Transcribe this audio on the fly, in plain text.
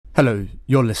Hello,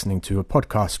 you're listening to a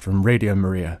podcast from Radio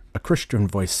Maria, a Christian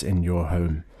voice in your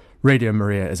home. Radio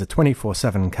Maria is a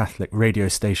 24/7 Catholic radio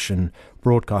station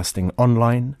broadcasting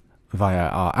online via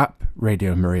our app,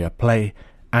 Radio Maria Play,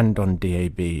 and on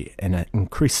DAB in an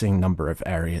increasing number of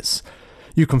areas.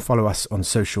 You can follow us on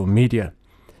social media,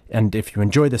 and if you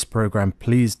enjoy this program,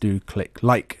 please do click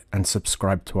like and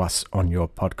subscribe to us on your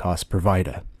podcast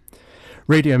provider.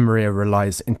 Radio Maria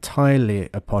relies entirely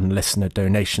upon listener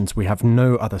donations. We have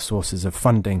no other sources of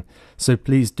funding, so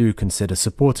please do consider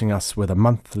supporting us with a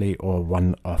monthly or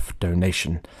one-off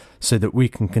donation so that we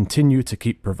can continue to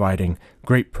keep providing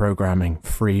great programming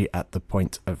free at the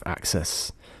point of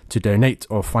access. To donate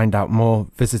or find out more,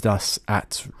 visit us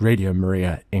at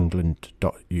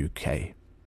radiomariaengland.uk.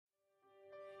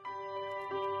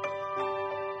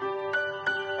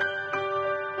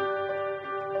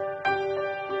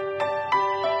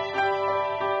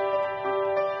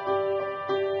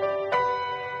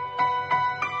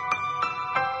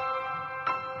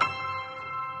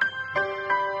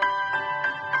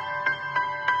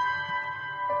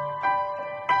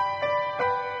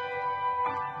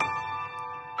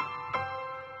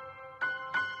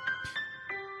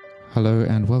 Hello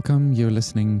and welcome. You're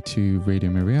listening to Radio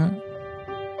Maria.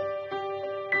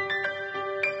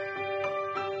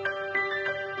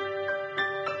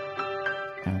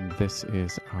 And this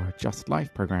is our Just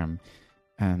Life program.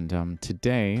 And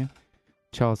today,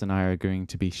 Charles and I are going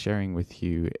to be sharing with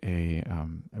you a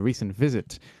recent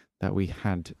visit that we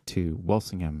had to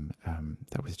Walsingham.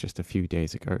 That was just a few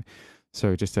days ago.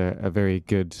 So just a very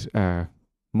good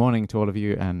morning to all of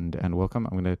you and welcome.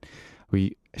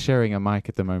 We're sharing a mic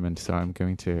at the moment, so I'm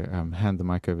going to hand the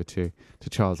mic over to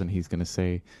Charles, and he's going to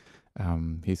say,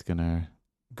 he's going to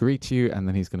greet you, and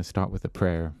then he's going to start with a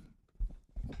prayer.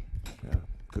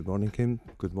 Good morning, Kim.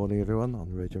 Good morning, everyone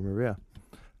on Radio Maria.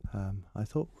 I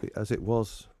thought, as it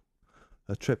was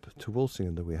a trip to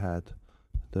Walsingham that we had,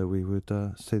 that we would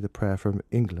say the prayer from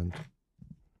England.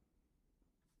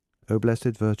 O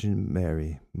Blessed Virgin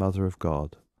Mary, Mother of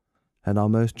God, and our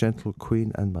most gentle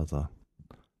Queen and Mother,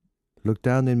 look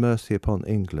down in mercy upon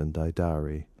England, thy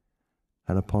dowry,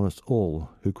 and upon us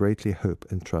all who greatly hope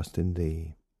and trust in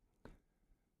thee.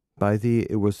 By thee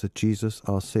it was that Jesus,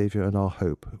 our Saviour and our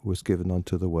hope, was given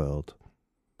unto the world,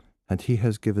 and he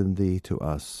has given thee to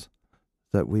us,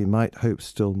 that we might hope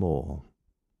still more.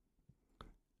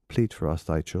 Plead for us,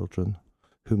 thy children,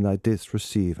 whom thou didst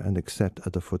receive and accept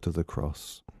at the foot of the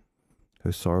cross.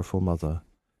 O sorrowful Mother,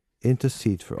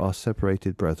 intercede for our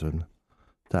separated brethren,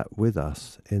 that with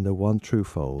us, in the one true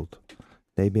fold,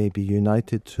 they may be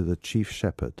united to the chief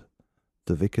shepherd,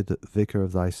 the vicar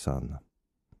of thy Son.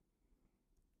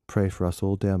 Pray for us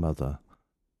all, dear Mother,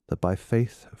 that by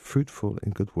faith, fruitful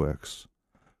in good works,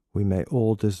 we may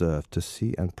all deserve to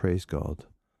see and praise God,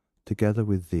 together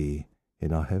with thee,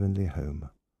 in our heavenly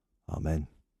home. Amen.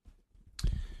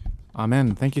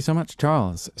 Amen. Thank you so much,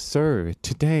 Charles. So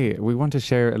today we want to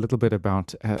share a little bit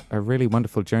about a really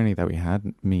wonderful journey that we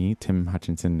had, me, Tim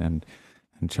Hutchinson, and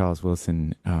Charles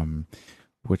Wilson,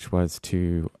 which was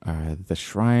to the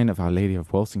shrine of Our Lady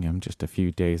of Walsingham just a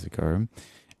few days ago,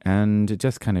 and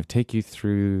just kind of take you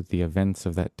through the events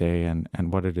of that day and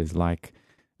what it is like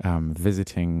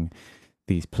visiting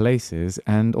these places,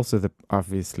 and also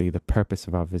obviously the purpose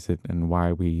of our visit and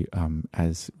why we,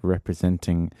 as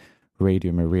representing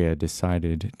Radio Maria,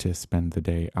 decided to spend the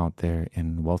day out there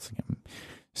in Walsingham.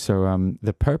 So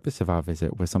the purpose of our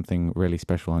visit was something really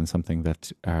special and something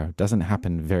that doesn't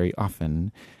happen very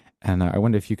often. And I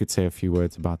wonder if you could say a few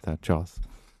words about that, Charles.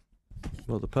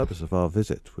 Well, the purpose of our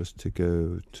visit was to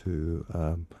go to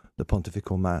the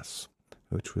Pontifical Mass,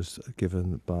 which was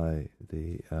given by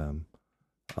the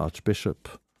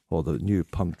Archbishop, or the new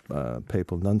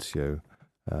Papal Nuncio,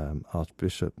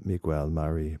 Archbishop Miguel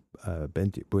Maury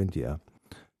Buendia,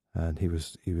 and he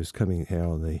was coming here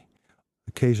on the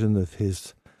occasion of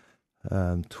his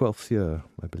 12th year,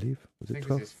 I believe. Was it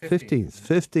 12th?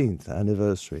 15th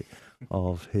anniversary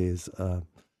of his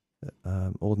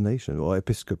ordination, or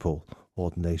episcopal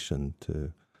ordination,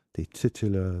 to the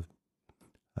titular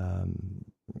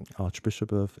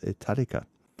Archbishop of Italica.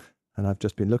 And I've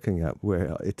just been looking at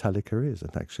where Italica is,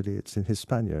 and actually it's in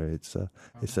Hispania. It's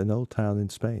an old town in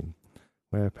Spain,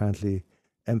 where apparently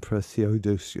Emperor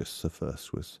Theodosius I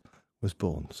was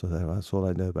born. So that's all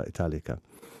I know about Italica.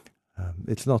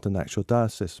 It's not an actual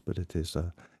diocese, but it is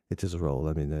a role.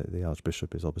 I mean, the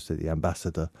Archbishop is obviously the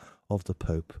ambassador of the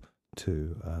Pope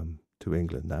to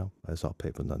England now as our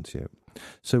Papal Nuncio.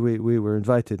 So we were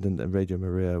invited, and Radio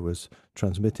Maria was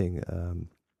transmitting,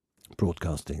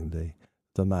 broadcasting the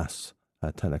Mass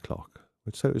at 10 o'clock.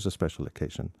 So it was a special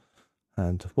occasion.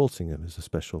 and Walsingham is a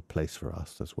special place for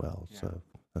us as well. Yeah. So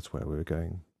that's where we're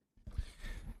going.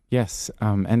 Yes,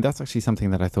 and that's actually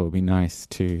something that I thought would be nice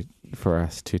for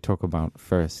us to talk about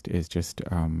first, is just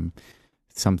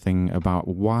something about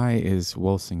why is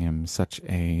Walsingham such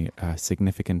a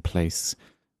significant place.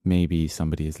 Maybe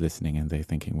somebody is listening and they're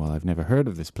thinking, well, I've never heard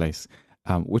of this place,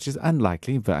 which is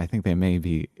unlikely, but I think there may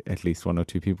be at least one or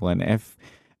two people. And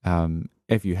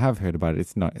if you have heard about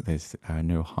it, there's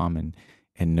no harm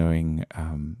in knowing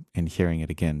and hearing it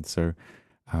again. So,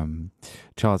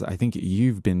 Charles, I think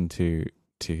you've been to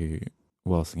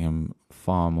Walsingham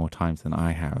far more times than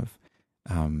I have,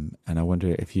 and I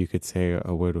wonder if you could say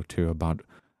a word or two about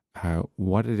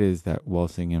what it is that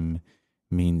Walsingham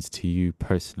means to you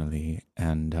personally,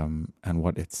 and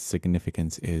what its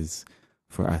significance is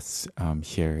for us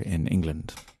here in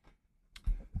England.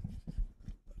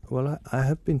 Well, I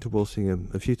have been to Walsingham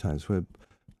a few times.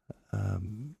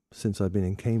 Since I've been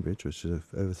in Cambridge, which is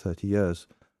over 30 years,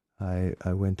 I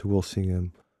went to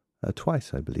Walsingham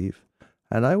twice, I believe.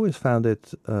 And I always found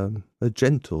it a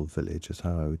gentle village, is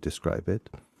how I would describe it.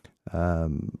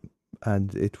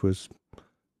 And it was,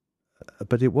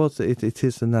 but it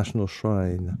is the national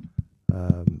shrine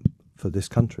for this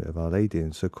country of Our Lady.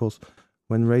 And so, of course,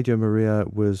 when Radio Maria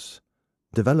was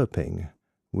developing,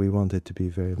 we wanted to be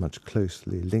very much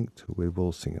closely linked with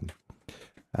Walsingham.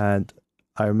 And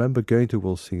I remember going to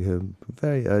Walsingham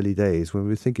very early days when we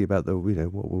were thinking about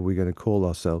what were we going to call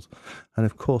ourselves. And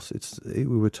of course, we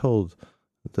were told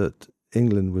that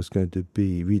England was going to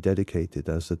be rededicated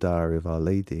as the Diary of Our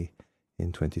Lady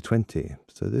in 2020.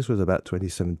 So this was about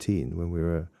 2017 when we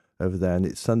were over there, and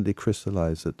it suddenly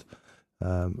crystallized that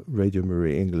Radio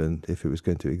Maria England, if it was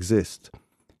going to exist,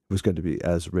 was going to be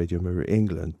as Radio Maria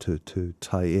England to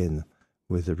tie in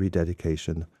with the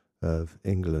rededication of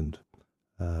England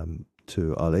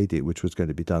to Our Lady, which was going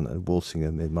to be done at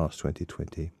Walsingham in March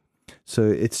 2020. So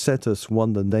it set us,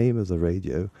 one, the name of the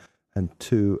radio, and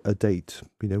two, a date.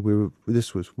 We were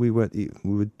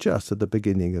just at the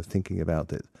beginning of thinking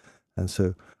about it, and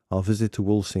so our visit to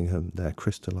Walsingham there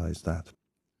crystallized that.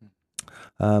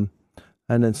 And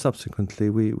then subsequently,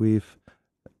 we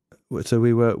were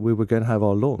going to have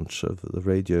our launch of the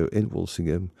radio in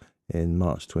Walsingham in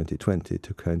March 2020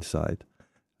 to coincide,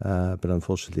 but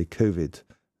unfortunately COVID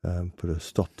put a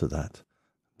stop to that.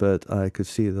 But I could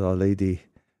see that Our Lady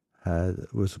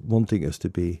was wanting us to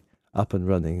be up and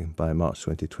running by March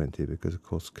 2020 because, of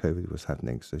course, COVID was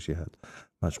happening, so she had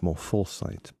much more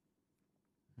foresight.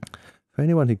 For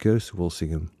anyone who goes to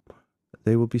Walsingham,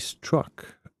 they will be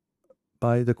struck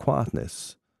by the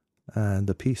quietness and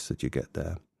the peace that you get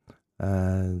there.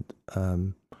 And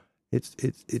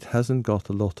it hasn't got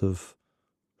a lot of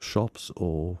shops,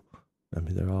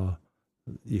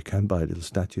 you can buy little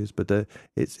statues, but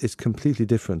it's completely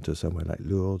different to somewhere like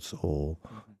Lourdes or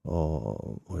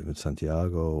even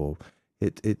Santiago.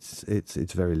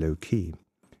 It's very low key,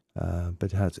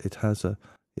 but it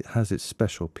has its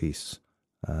special piece,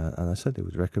 and I certainly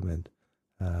would recommend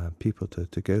people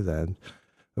to go there. And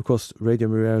of course, Radio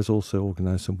Maria has also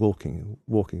organised some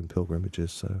walking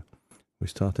pilgrimages. So we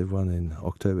started one in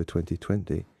October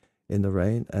 2020 in the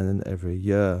rain, and then every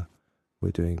year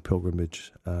we're doing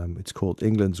pilgrimage. It's called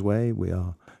England's Way. We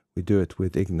do it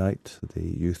with Ignite, the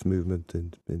youth movement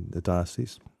in the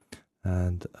diocese.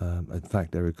 And in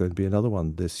fact, there is going to be another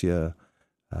one this year,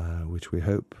 which we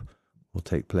hope will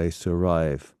take place to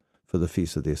arrive for the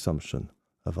Feast of the Assumption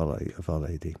of Our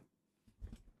Lady.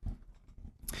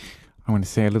 I want to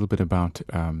say a little bit about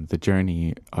the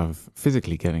journey of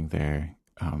physically getting there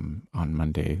on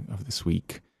Monday of this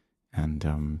week.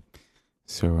 And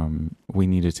so we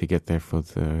needed to get there for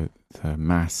the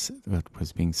Mass that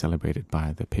was being celebrated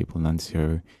by the Papal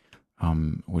Nuncio,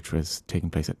 which was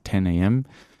taking place at 10 a.m.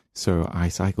 So I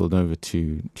cycled over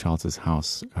to Charles's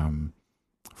house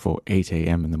for 8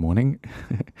 a.m. in the morning,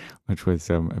 which was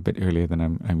a bit earlier than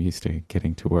I'm used to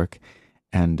getting to work.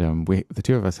 And the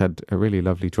two of us had a really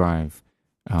lovely drive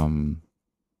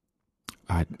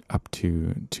up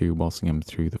to Walsingham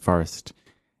through the forest.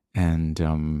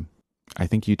 And I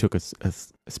think you took a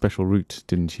special route,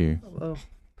 didn't you? Well,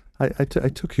 I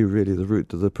took you really the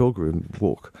route of the pilgrim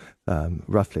walk,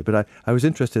 roughly. But I was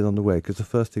interested on the way because the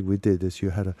first thing we did is you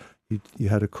had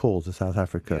a call to South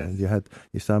Africa, yes. And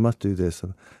you said, I must do this,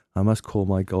 and I must call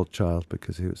my godchild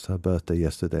because it was her birthday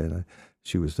yesterday, and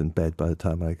she was in bed by the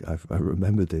time I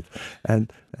remembered it,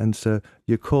 and so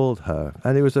you called her,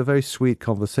 and it was a very sweet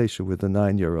conversation with the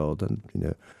 9-year-old,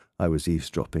 and I was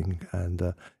eavesdropping, and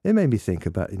it made me think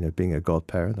about being a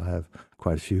godparent. I have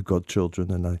quite a few godchildren,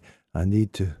 and I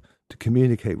need to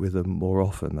communicate with them more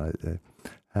often.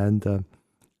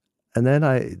 And then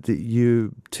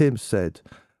Tim said,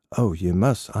 "Oh, you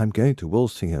must. I'm going to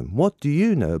Walsingham. What do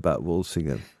you know about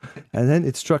Walsingham?" And then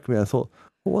it struck me. I thought,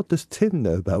 well, what does Tim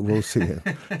know about Walsingham?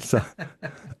 So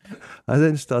I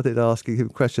then started asking him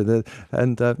questions,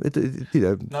 and not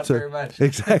very much.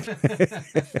 Exactly.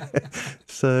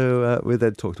 So we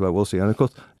then talked about Walsingham, and of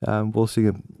course,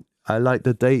 Walsingham. I like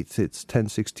the date. It's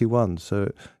 1061,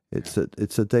 so it's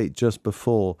a date just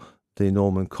before the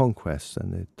Norman conquest,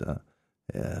 and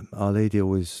Our Lady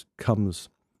always comes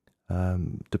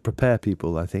to prepare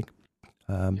people, I think.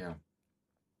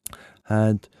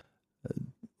 And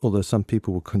although some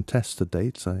people will contest the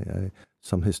dates,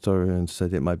 some historians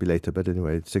said it might be later, but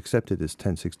anyway, it's accepted as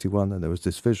 1061, and there was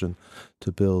this vision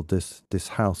to build this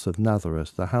house of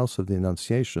Nazareth, the house of the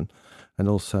Annunciation, and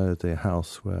also the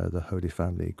house where the Holy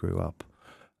Family grew up.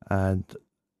 And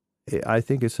I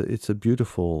think it's a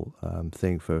beautiful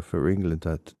thing for England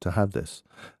to have this,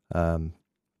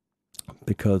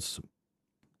 because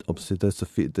obviously there's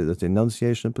the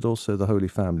Annunciation, but also the Holy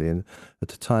Family, and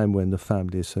at a time when the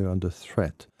family is so under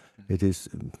threat, it is,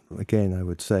 again, I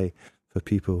would say, for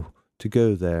people to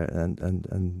go there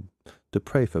and to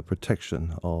pray for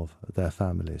protection of their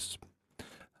families.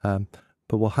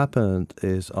 But what happened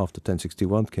is, after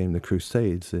 1061 came the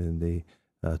Crusades in the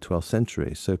 12th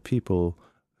century. So people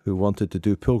who wanted to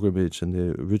do pilgrimage, and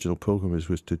the original pilgrimage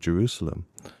was to Jerusalem,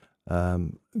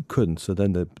 couldn't. So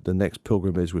then the next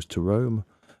pilgrimage was to Rome,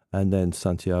 and then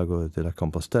Santiago de la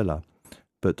Compostela.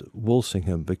 But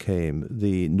Walsingham became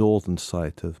the northern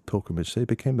site of pilgrimage. So it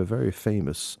became a very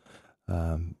famous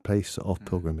place of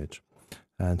pilgrimage.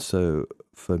 And so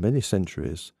for many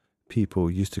centuries,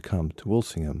 people used to come to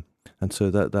Walsingham. And so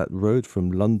that road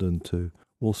from London to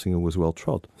Walsingham was well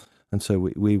trod. And so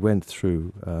we went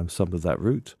through some of that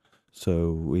route.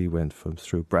 So we went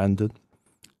through Brandon,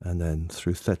 and then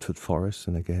through Thetford Forest.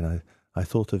 And again, I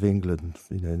thought of England,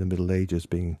 in the Middle Ages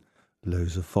being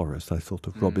loads of forest. I thought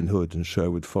of Robin Hood and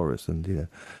Sherwood Forest, and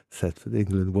Thetford.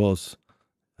 England was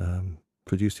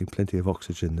producing plenty of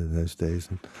oxygen in those days,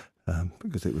 and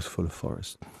because it was full of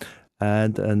forest.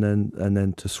 And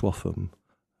then to Swaffham,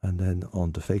 and then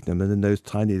on to Fakenham, and then those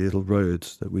tiny little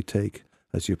roads that we take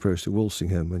as you approach to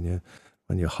Walsingham,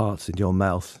 when your heart's in your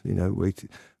mouth,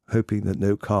 hoping that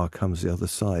no car comes the other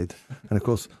side. And of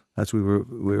course, as we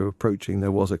were approaching,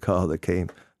 there was a car that came,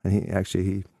 and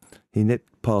he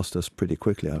nipped past us pretty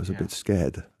quickly. I was a bit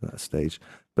scared at that stage,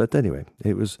 but anyway,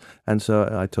 it was. And so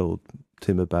I told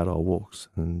Tim about our walks,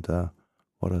 and I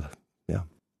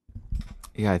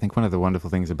think one of the wonderful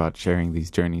things about sharing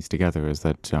these journeys together is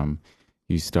that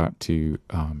you start to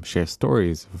share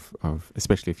stories of,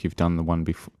 especially if you've done the one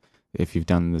before, if you've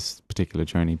done this particular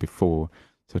journey before.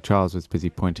 So Charles was busy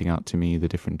pointing out to me the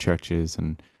different churches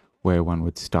and where one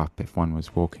would stop if one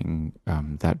was walking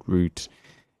that route,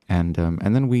 and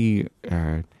then we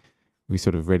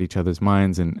sort of read each other's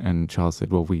minds, and Charles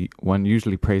said, well, one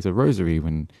usually prays a rosary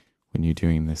when you're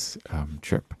doing this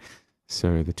trip.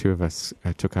 So the two of us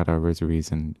took out our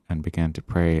rosaries and began to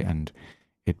pray, and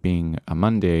it being a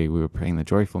Monday, we were praying the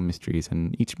joyful mysteries,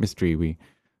 and each mystery we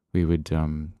would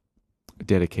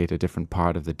dedicate a different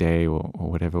part of the day or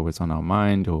whatever was on our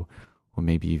mind, or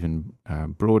maybe even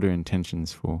broader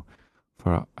intentions for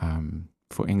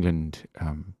England,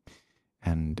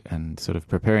 and sort of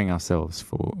preparing ourselves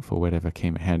for whatever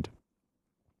came ahead.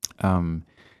 And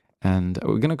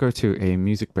we're going to go to a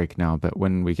music break now, but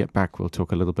when we get back, we'll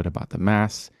talk a little bit about the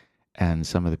Mass and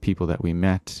some of the people that we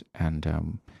met, and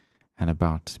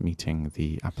about meeting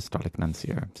the Apostolic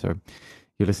Nuncio. So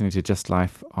you're listening to Just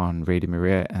Life on Radio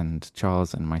Maria, and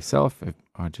Charles and myself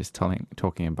are just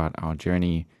talking about our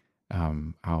journey,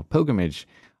 our pilgrimage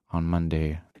on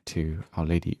Monday to Our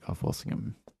Lady of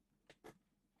Walsingham.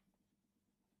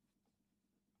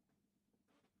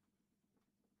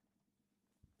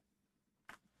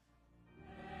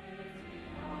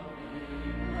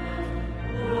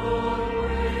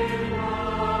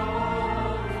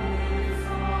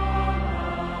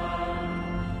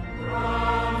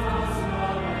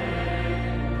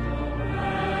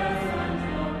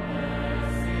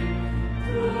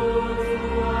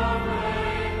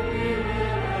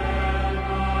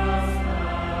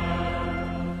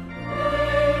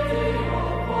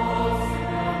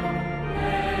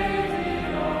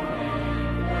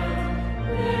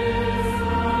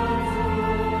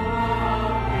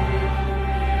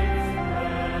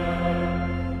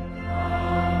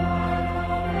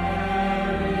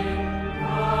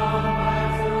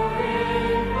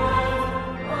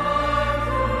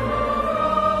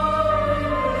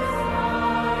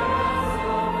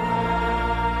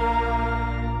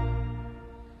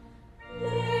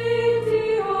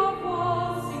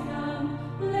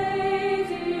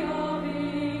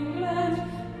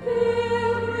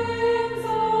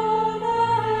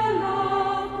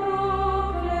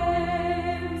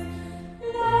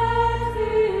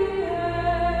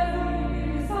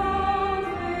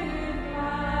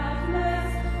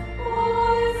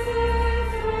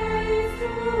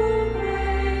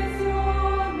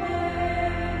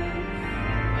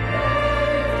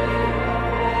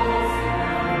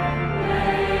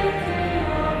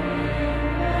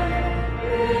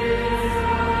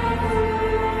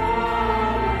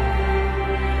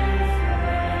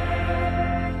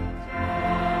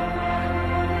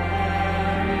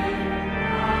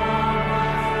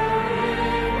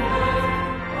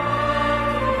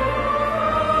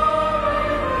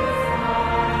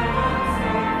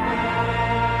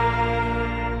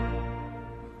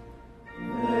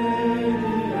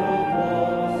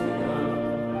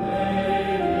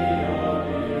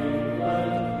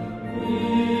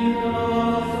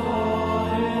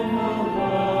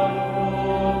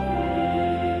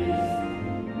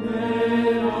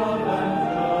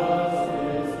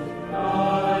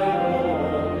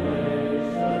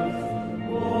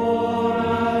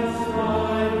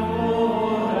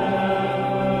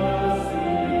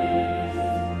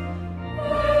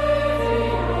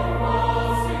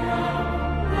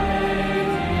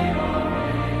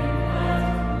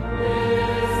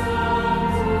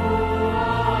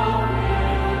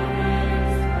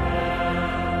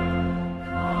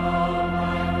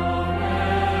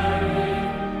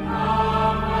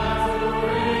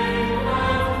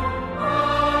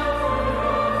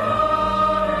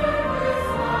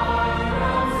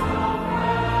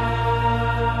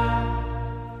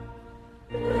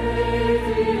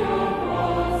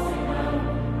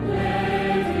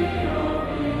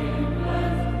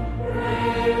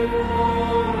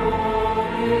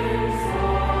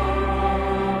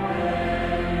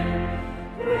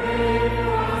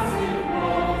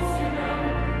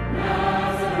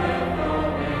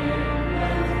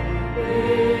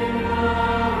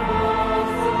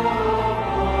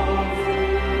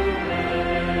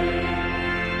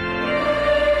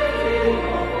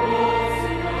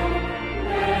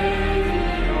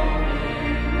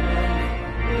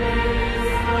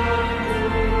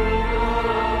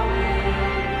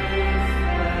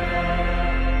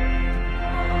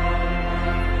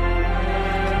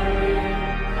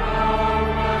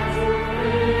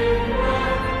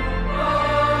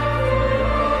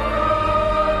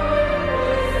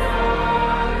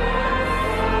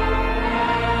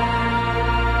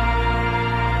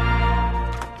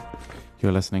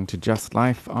 You're listening to Just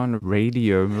Life on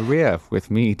Radio Maria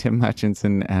with me, Tim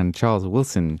Hutchinson, and Charles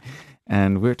Wilson.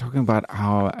 And we're talking about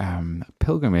our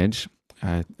pilgrimage,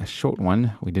 a short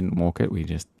one. We didn't walk it. We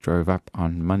just drove up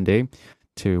on Monday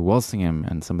to Walsingham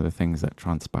and some of the things that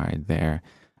transpired there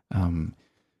on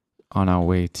our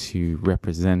way to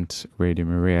represent Radio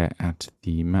Maria at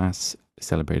the Mass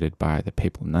celebrated by the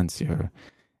Papal Nuncio.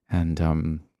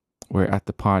 And we're at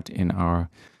the part in our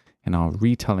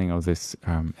retelling of this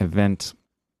event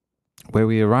where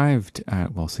we arrived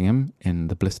at Walsingham in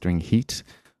the blistering heat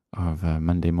of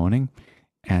Monday morning,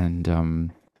 and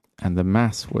the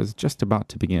Mass was just about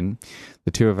to begin.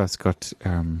 The two of us got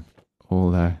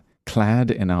all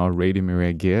clad in our Radio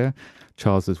Maria gear.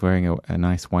 Charles was wearing a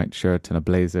nice white shirt and a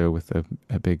blazer with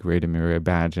a big Radio Maria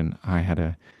badge, and I had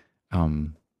a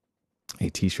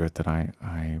T-shirt that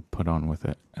I put on with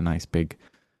a nice big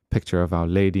picture of Our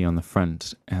Lady on the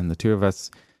front. And the two of us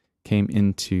came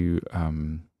into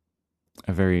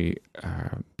a very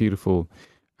beautiful,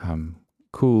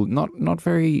 cool, not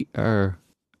very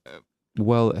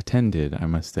well attended, I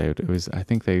must say. It was, I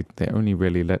think they only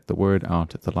really let the word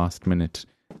out at the last minute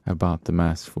about the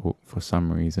Mass for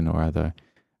some reason or other.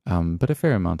 But a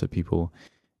fair amount of people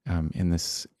in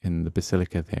the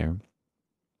Basilica there.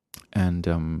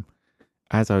 And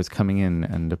as I was coming in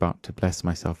and about to bless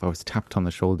myself, I was tapped on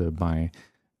the shoulder by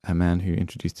a man who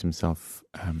introduced himself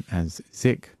as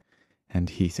Zik, and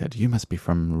he said, "You must be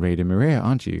from Radio Maria,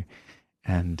 aren't you?"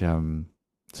 And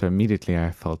so immediately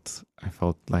I felt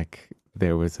like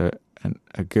there was a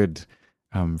good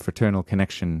fraternal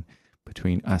connection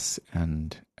between us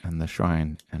and the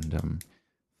shrine, and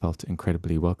felt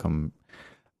incredibly welcome.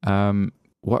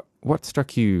 What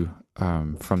struck you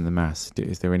from the Mass?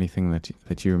 Is there anything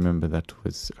that you remember that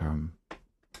was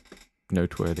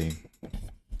noteworthy?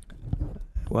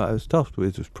 Well, I was startled with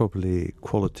it was probably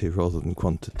quality rather than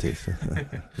quantity,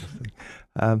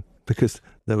 because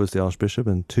there was the Archbishop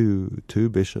and two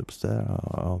bishops there,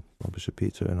 our Bishop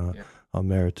Peter and our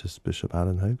Emeritus Bishop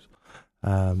Alan Hopes,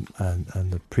 and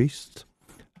the priest.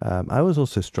 I was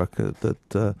also struck that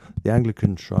the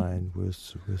Anglican shrine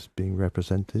was being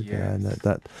represented there, and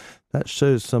that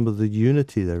shows some of the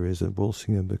unity there is at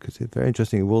Walsingham, because it's very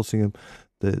interesting. At Walsingham,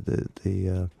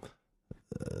 there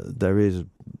is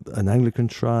an Anglican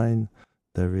shrine,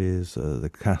 there is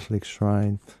the Catholic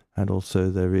shrine, and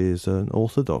also there is an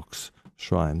Orthodox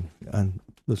shrine, and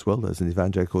as well as an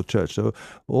evangelical church. So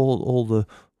all the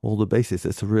basis,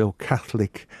 it's a real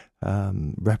Catholic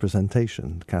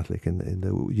representation, Catholic in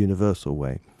the universal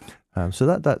way. So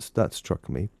that struck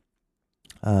me.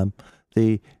 And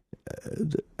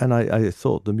I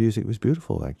thought the music was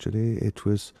beautiful. Actually, it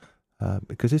was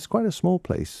because it's quite a small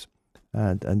place,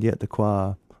 and yet the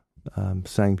choir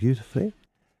sang beautifully,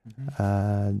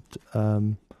 and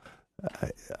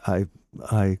I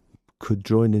could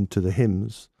join into the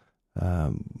hymns.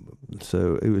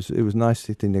 So it was nice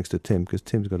sitting next to Tim, because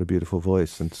Tim's got a beautiful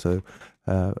voice, and so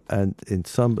and in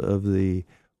some of the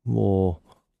more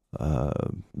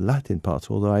Latin parts,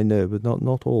 although I know, but not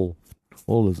all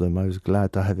of them, I was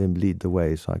glad to have him lead the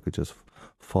way, so I could just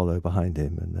follow behind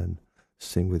him and then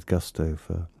sing with gusto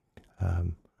for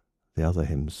the other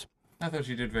hymns. I thought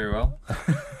you did very well.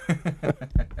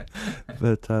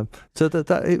 But so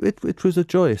it was a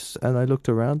joyous, and I looked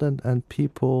around and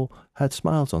people had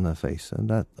smiles on their face, and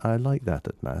that I like that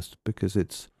at Mass, because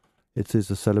it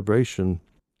is a celebration,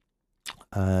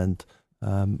 and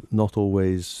not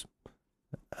always.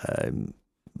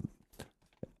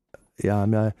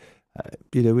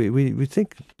 We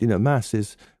think Mass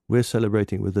is, we're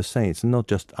celebrating with the saints, and not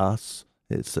just us.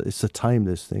 It's a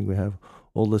timeless thing. We have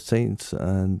all the saints,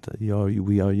 and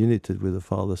we are united with the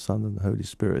Father, Son, and the Holy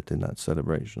Spirit in that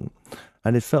celebration,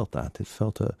 and it felt that it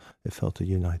felt a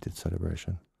united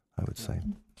celebration, I would say.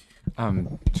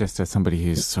 Just as somebody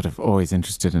who's sort of always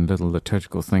interested in little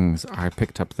liturgical things, I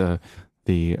picked up the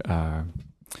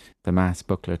Mass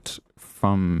booklet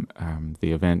from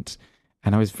the event,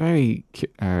 and I was very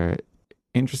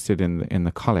interested in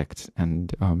the collect.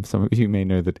 And some of you may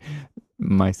know that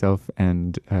myself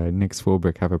and Nick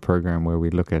Swarbrick have a program where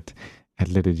we look at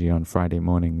liturgy on Friday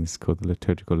mornings called the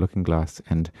Liturgical Looking Glass,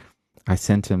 and I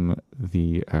sent him a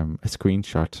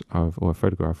screenshot or a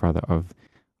photograph rather of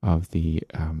the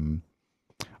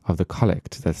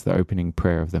collect. That's the opening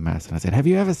prayer of the Mass, and I said, "Have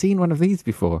you ever seen one of these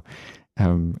before?"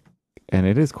 And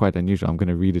it is quite unusual. I'm going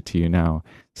to read it to you now.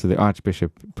 So the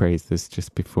Archbishop prays this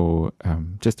just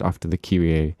after the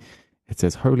Kyrie. It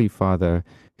says, "Holy Father,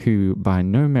 who by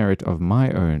no merit of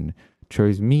my own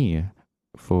chose me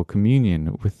for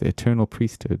communion with the eternal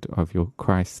priesthood of your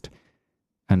Christ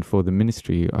and for the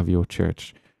ministry of your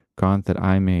church, grant that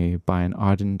I may be an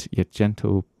ardent yet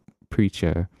gentle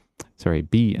preacher of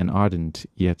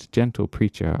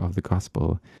the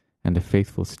gospel and a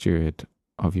faithful steward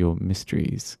of your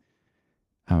mysteries.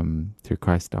 Through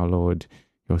Christ our Lord,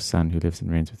 your Son, who lives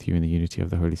and reigns with you in the unity of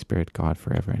the Holy Spirit, God,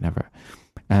 forever and ever."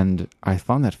 And I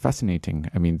found that fascinating.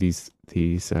 I mean, these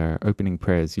opening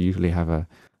prayers usually have a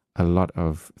lot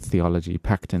of theology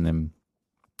packed in them,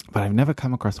 but I've never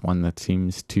come across one that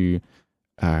seems to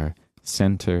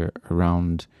center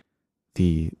around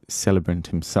the celebrant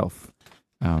himself.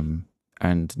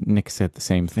 And Nick said the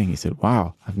same thing. He said,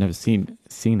 "Wow, I've never seen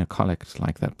a collect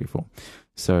like that before."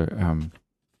 So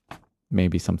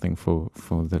maybe something for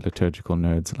the liturgical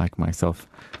nerds like myself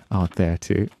out there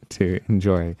to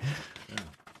enjoy.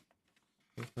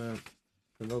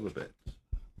 Another bit.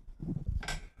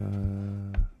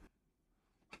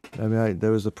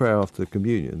 There was a prayer after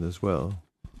communion as well.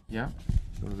 Yeah.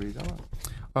 You want to read that?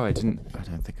 Oh, I don't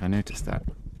think I noticed that.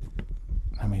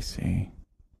 Let me see.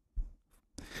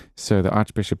 So the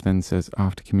Archbishop then says,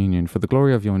 after communion, "For the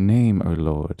glory of your name, O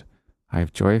Lord, I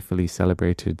have joyfully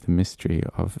celebrated the mystery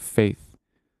of faith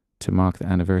to mark the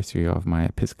anniversary of my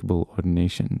episcopal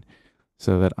ordination,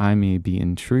 so that I may be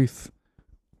in truth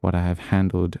what I have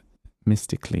handled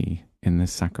mystically in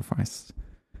this sacrifice,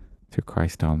 through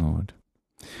Christ our Lord."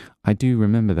 I do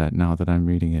remember that now that I'm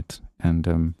reading it,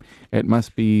 and it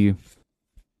must be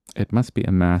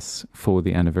a Mass for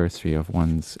the anniversary of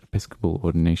one's episcopal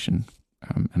ordination.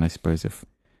 And I suppose if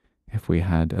we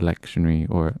had a lectionary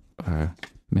or a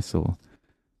missal,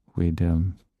 we'd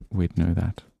know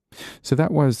that. So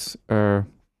that was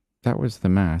the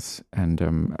Mass, and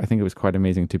I think it was quite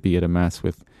amazing to be at a Mass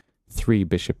with 3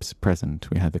 bishops present.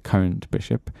 We had the current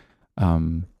bishop,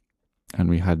 and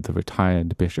we had the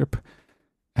retired bishop,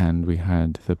 and we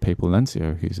had the papal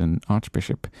nuncio, who's an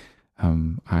archbishop.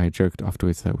 I joked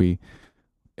afterwards that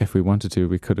if we wanted to,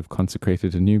 we could have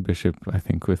consecrated a new bishop, I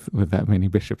think, with that many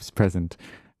bishops present.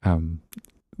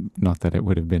 Not that it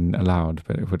would have been allowed,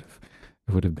 but it would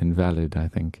have been valid, I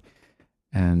think.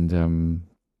 And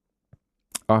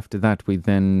after that, we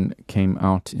then came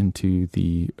out into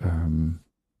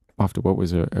after what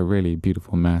was a really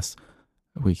beautiful Mass,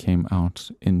 we came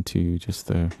out into just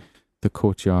the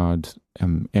courtyard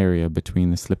area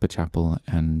between the Slipper Chapel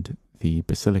and the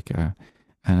Basilica.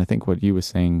 And I think what you were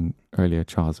saying earlier,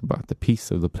 Charles, about the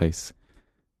peace of the place,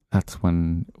 that's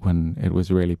when it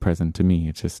was really present to me.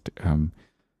 It's just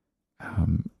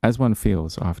as one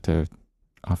feels after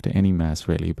any Mass,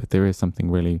 really, but there is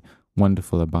something really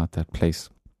wonderful about that place.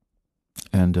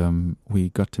 And we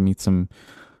got to meet some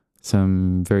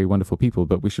very wonderful people,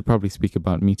 but we should probably speak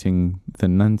about meeting the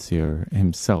nuncio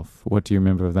himself. What do you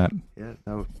remember of that? Yeah,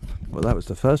 that was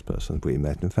the first person we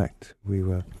met. In fact, we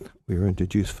were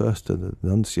introduced first to the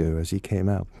nuncio as he came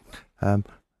out.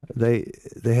 They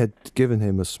had given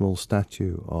him a small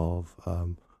statue of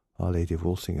Our Lady of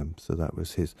Walsingham, so that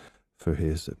was for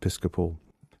his episcopal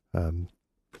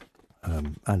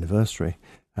anniversary,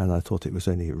 and I thought it was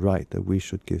only right that we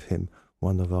should give him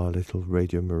one of our little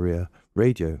Radio Maria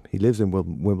radio. He lives in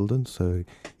Wimbledon, so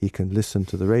he can listen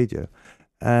to the radio,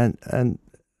 and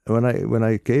when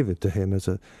I gave it to him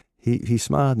he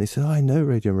smiled and he said, I know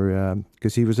Radio Maria,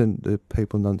 because he was in the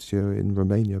Papal Nuncio in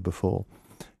Romania before.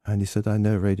 And he said, I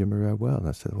know Radio Maria well. And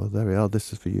I said, well, there we are.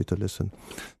 This is for you to listen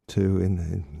to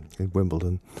in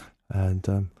Wimbledon. And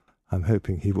I'm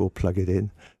hoping he will plug it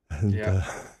in. And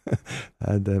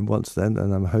and then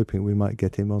and I'm hoping we might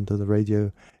get him onto the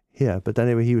radio here. But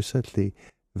anyway, he was certainly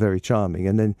very charming.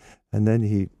 And then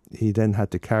he then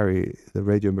had to carry the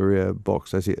Radio Maria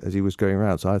box as he was going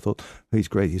around. So I thought, oh, he's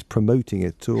great. He's promoting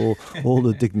it to all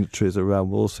the dignitaries around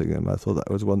Walsingham. I thought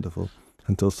that was wonderful.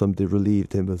 Until somebody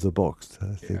relieved him of the box,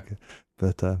 I think. Yeah.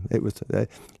 But it was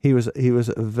he was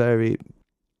a very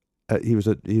he was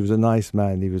a nice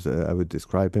man. He was I would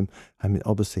describe him. I mean,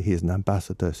 obviously he is an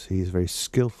ambassador, so he's very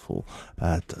skillful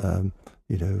at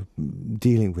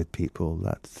dealing with people.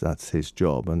 That's his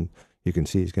job, and you can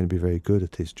see he's going to be very good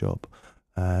at his job.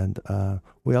 And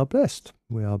we are blessed.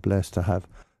 We are blessed to have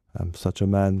such a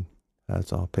man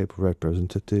as our papal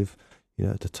representative.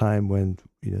 At a time when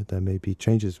there may be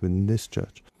changes within this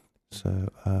church, so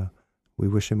we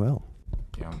wish him well.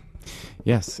 Yeah.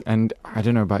 Yes, and I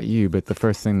don't know about you, but the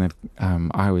first thing that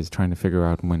I was trying to figure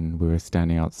out when we were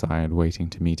standing outside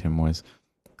waiting to meet him was,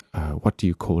 what do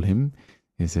you call him?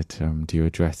 Is it do you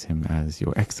address him as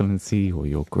Your Excellency or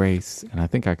Your Grace? And I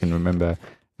think I can remember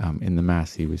in the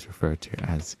Mass he was referred to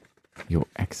as Your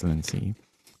Excellency.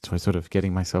 So I was sort of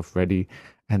getting myself ready,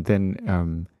 and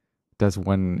then does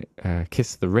one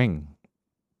kiss the ring?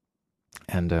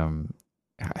 And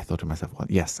I thought to myself, well,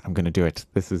 yes, I'm going to do it.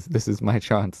 This is my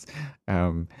chance.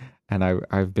 And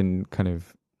I've been kind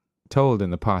of told in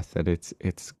the past that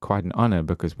it's quite an honor,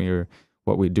 because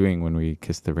what we're doing when we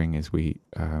kiss the ring is we're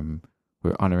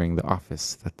honoring the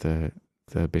office that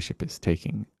the bishop is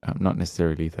taking, not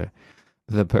necessarily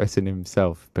the person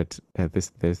himself, but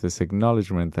there's this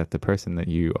acknowledgement that the person that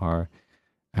you are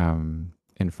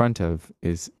in front of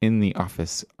is in the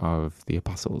office of the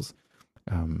apostles.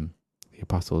 The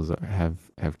apostles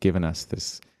have given us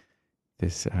this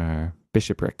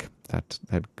bishopric that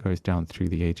goes down through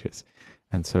the ages,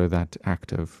 and so that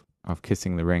act of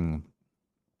kissing the ring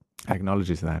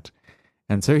acknowledges that.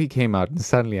 And so he came out, and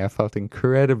suddenly I felt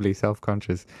incredibly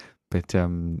self-conscious. But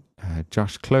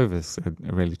Josh Clovis, a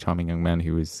really charming young man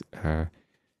who's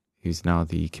now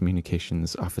the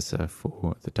communications officer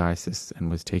for the diocese and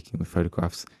was taking the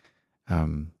photographs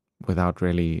without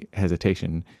really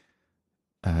hesitation,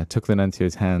 took the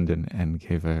nuncio's hand and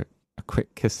gave a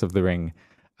quick kiss of the ring.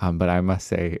 But I must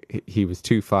say, he was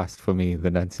too fast for me.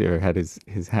 The nuncio had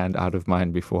his hand out of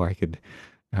mine before I could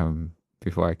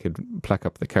pluck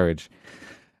up the courage.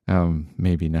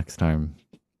 Maybe next time.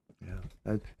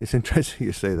 Yeah, it's interesting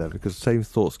you say that, because the same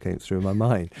thoughts came through my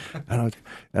mind, and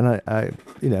I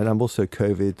and I'm also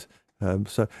COVID.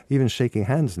 So even shaking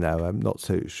hands now, I'm not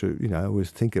so sure. I always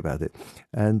think about it,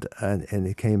 and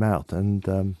it came out, and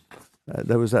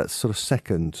there was that sort of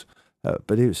second,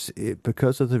 but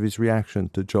because of his reaction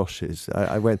to Josh's.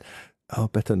 I went, oh,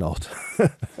 better not,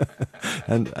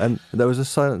 and there was a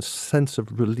silent sense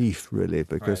of relief, really,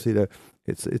 because right.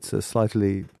 It's a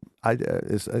slightly.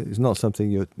 It's not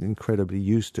something you're incredibly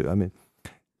used to. I mean,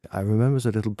 I remember as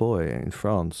a little boy in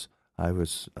France, I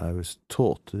was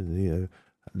taught, le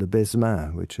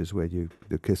baisement, which is where you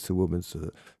kiss the woman,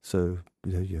 so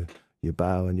you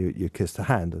bow and you kiss the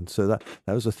hand, and so that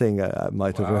was a thing I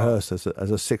might have rehearsed as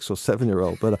a 6 or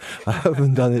 7-year-old, but I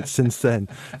haven't done it since then.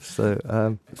 So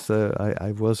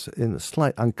I was in a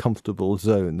slight uncomfortable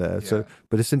zone there. Yeah. So,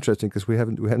 but it's interesting because we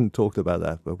hadn't talked about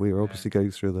that, but we were obviously going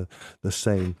through the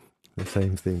same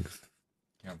things.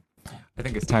 Yeah. I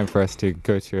think it's time for us to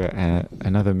go to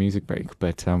another music break,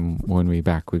 but when we're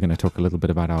back, we're going to talk a little bit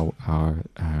about our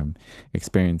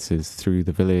experiences through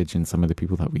the village and some of the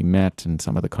people that we met and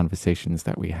some of the conversations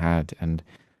that we had, and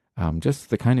just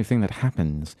the kind of thing that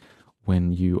happens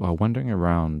when you are wandering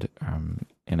around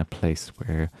in a place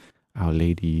where Our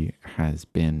Lady has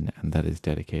been and that is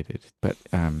dedicated. But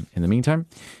in the meantime,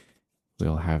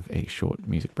 we'll have a short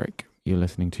music break. You're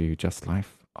listening to Just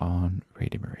Life on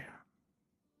Radio Maria.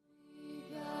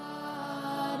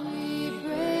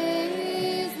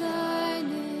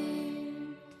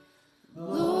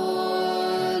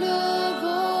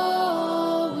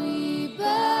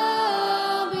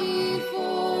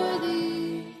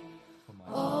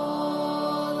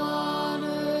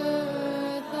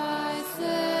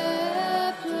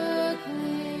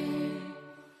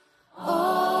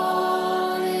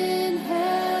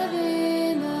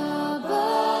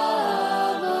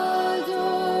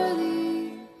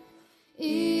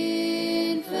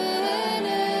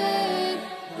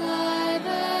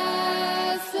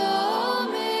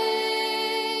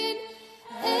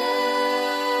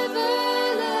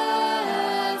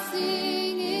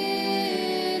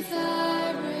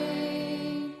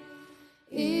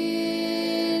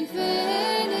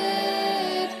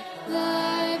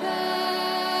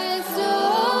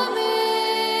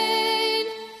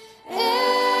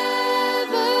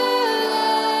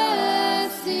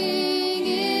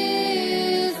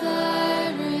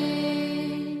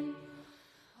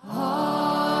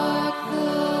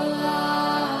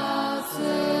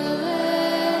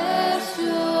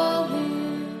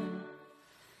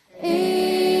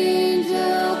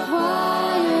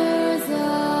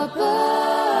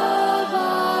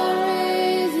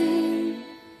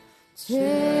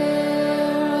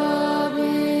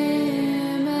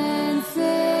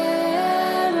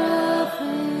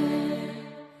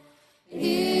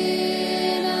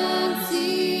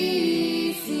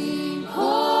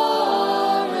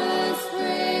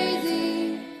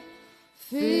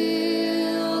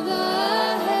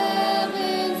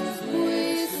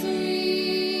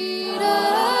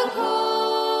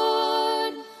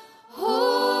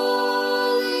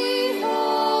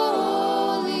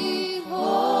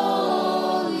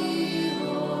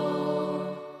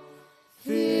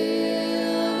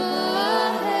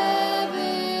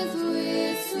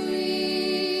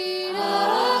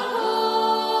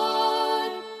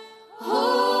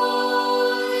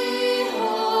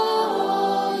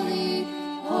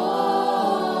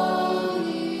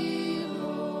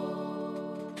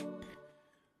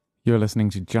 You're listening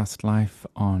to Just Life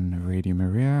on Radio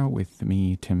Maria with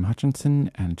me, Tim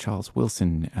Hutchinson, and Charles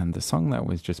Wilson. And the song that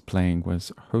was just playing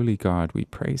was Holy God, We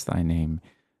Praise Thy Name,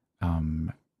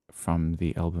 from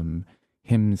the album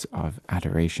Hymns of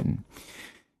Adoration.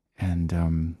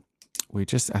 And we're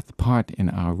just at the part in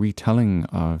our retelling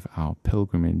of our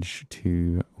pilgrimage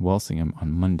to Walsingham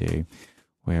on Monday,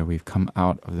 where we've come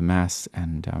out of the Mass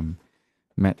and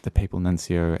met the Papal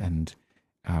Nuncio and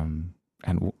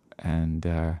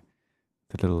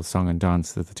the little song and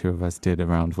dance that the two of us did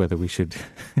around whether we should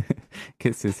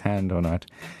kiss his hand or not.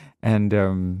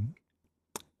 And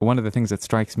one of the things that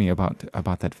strikes me about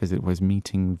that visit was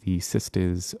meeting the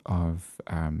sisters of,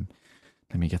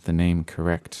 let me get the name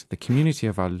correct, the Community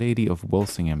of Our Lady of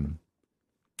Walsingham.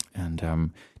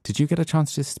 And did you get a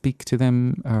chance to speak to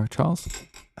them, Charles?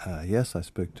 Yes, I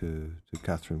spoke to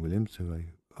Catherine Williams, who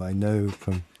I know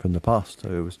from the past. So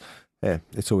it was,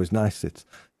 it's always nice. It's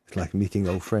like meeting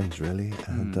old friends, really,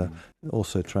 and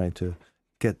also trying to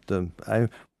get them.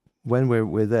 When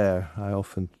we're there, I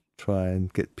often try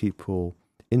and get people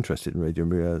interested in Radio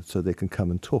Maria so they can come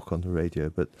and talk on the radio.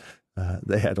 But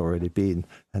they had already been,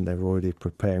 and they were already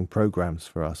preparing programs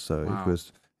for us. So wow.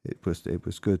 it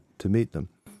was good to meet them.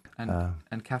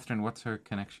 And Catherine, what's her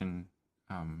connection?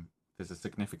 There's a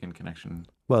significant connection.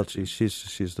 Well,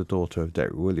 she's the daughter of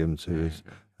Derek Williams, who is,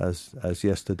 as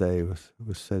yesterday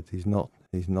was said, he's not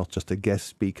just a guest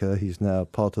speaker. He's now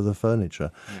part of the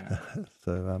furniture. Yeah.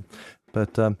 So,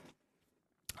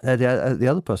 the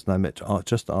other person I met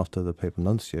just after the Papal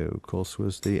Nuncio, of course,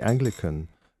 was the Anglican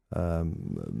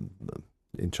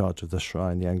in charge of the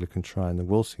shrine, the Anglican shrine in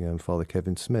Walsingham, Father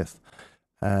Kevin Smith.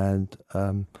 And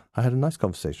I had a nice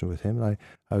conversation with him. I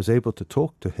was able to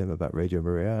talk to him about Radio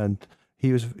Maria, and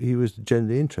he was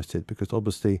generally interested because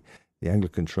obviously the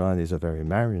Anglican shrine is a very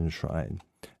Marian shrine,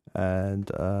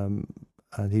 and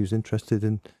he was interested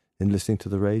in listening to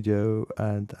the radio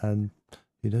and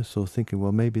sort of thinking,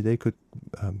 well, maybe they could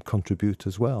contribute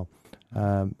as well.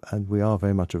 And we are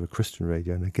very much of a Christian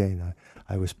radio, and again,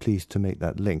 I was pleased to make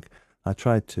that link. I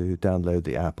tried to download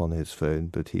the app on his phone,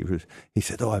 but he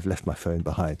said, "Oh, I've left my phone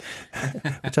behind,"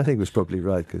 which I think was probably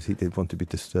right because he didn't want to be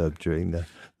disturbed during the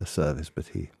service. But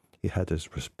he had his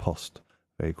riposte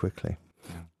very quickly.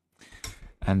 Yeah.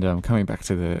 And coming back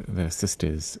to the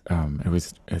sisters,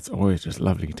 it's always just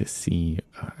lovely to see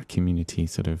a community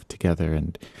sort of together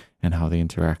and how they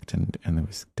interact, and there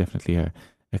was definitely a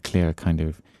clear kind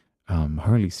of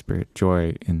Holy Spirit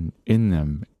joy in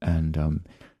them, and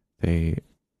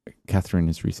Catherine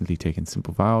has recently taken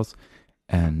simple vows,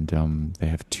 and they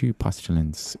have two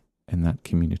postulants in that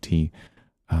community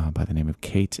by the name of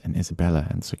Kate and Isabella,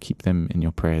 and so keep them in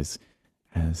your prayers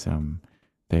as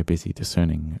they're busy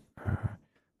discerning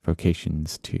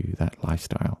vocations to that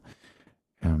lifestyle.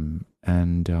 I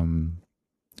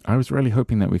was really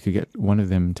hoping that we could get one of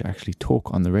them to actually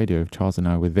talk on the radio. Charles and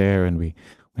I were there, and we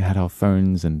had our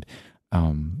phones, and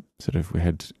we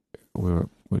were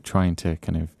trying to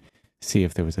kind of see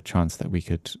if there was a chance that we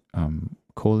could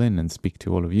call in and speak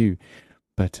to all of you,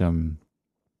 but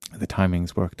the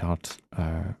timings worked out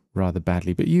rather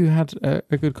badly. But you had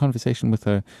a good conversation with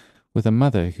a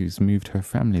mother who's moved her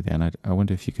family there, and I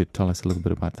wonder if you could tell us a little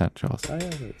bit about that, Charles. Oh,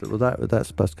 yeah. Well,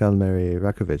 that's Pascal Mary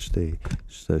Rakovic,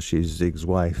 so she's Zig's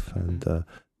wife, and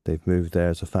they've moved there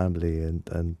as a family,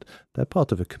 and they're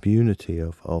part of a community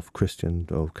of Christian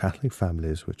or Catholic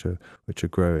families which are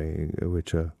growing,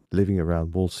 which are living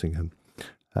around Walsingham.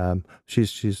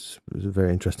 She's a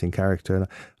very interesting character, and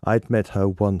I'd met her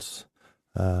once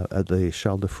at the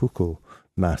Charles de Foucault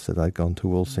Mass that I'd gone to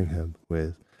Walsingham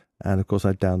with, and of course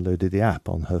I downloaded the app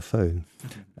on her phone,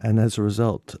 and as a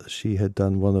result she had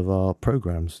done one of our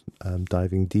programs,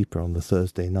 Diving Deeper, on the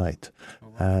Thursday night. Oh,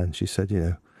 wow. And she said,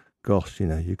 gosh,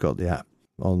 you've got the app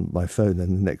on my phone,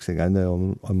 and the next thing I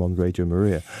know, I'm on Radio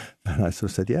Maria. And I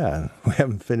sort of said, yeah, we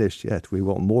haven't finished yet. We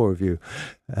want more of you.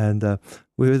 And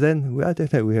we were then, I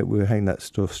don't know, we were having that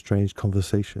sort of strange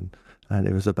conversation, and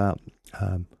it was about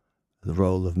the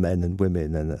role of men and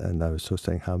women, and I was sort of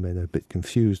saying how men are a bit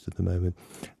confused at the moment.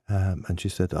 And she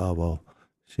said, oh, well,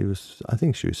 I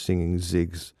think she was singing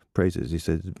Zig's praises. He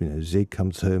said, Zig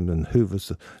comes home and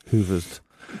hoovers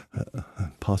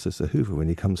passes the Hoover when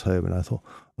he comes home, and I thought,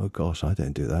 oh gosh, I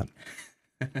don't do that.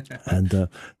 And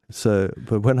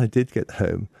but when I did get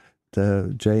home,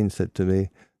 Jane said to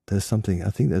me, there's something, I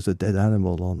think there's a dead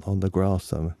animal on the grass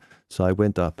somewhere. So I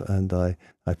went up and I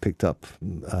picked up,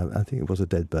 I think it was a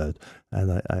dead bird,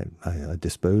 and I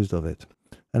disposed of it.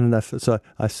 And then so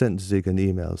I sent Zig an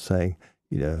email saying,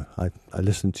 I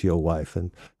listened to your wife,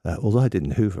 and although I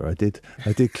didn't hoover, I did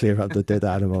clear up the dead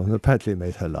animal, and apparently it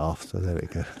made her laugh. So there we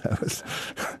go. That was.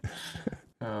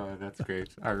 Oh, that's great.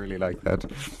 I really like that.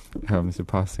 So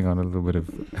passing on a little bit of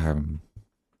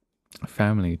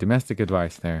family, domestic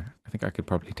advice there. I think I could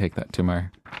probably take that to my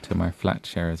flat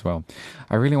share as well.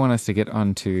 I really want us to get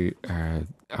on to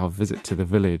our visit to the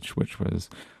village, which was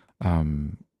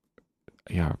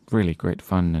really great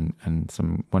fun and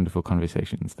some wonderful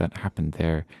conversations that happened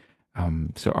there.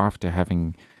 So after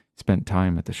having spent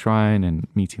time at the shrine and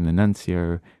meeting the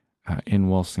nuncio in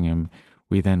Walsingham,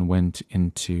 we then went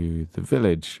into the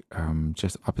village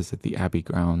just opposite the abbey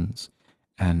grounds.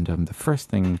 And the first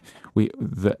thing,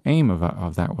 the aim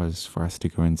of that was for us to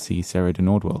go and see Sarah de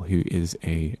Nordwell, who is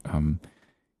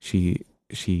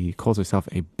she calls herself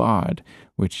a bard,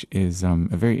 which is a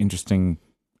very interesting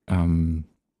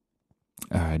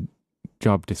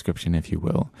job description, if you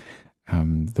will.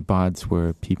 The bards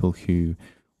were people who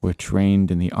were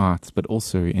trained in the arts, but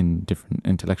also in different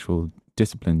intellectual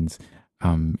disciplines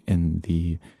in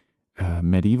the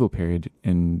medieval period.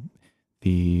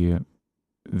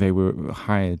 They were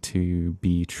hired to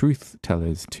be truth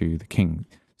tellers to the king.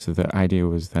 So the idea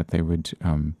was that they would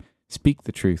speak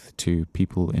the truth to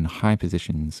people in high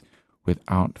positions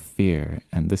without fear.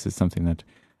 And this is something that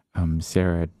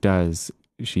Sarah does.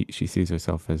 She sees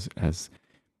herself as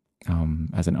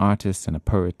an artist and a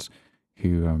poet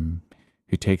who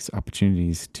takes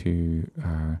opportunities to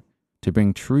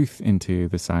bring truth into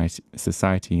the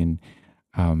society and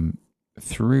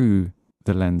through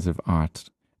the lens of art.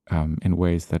 In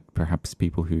ways that perhaps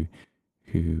people who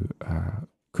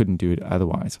couldn't do it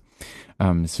otherwise.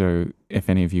 So if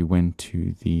any of you went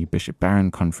to the Bishop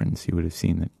Barron conference, you would have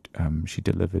seen that she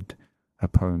delivered a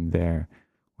poem there,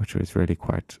 which was really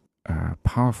quite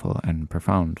powerful and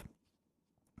profound.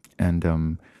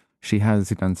 And she has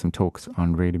done some talks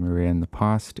on Radio Maria in the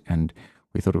past, and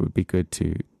we thought it would be good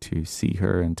to see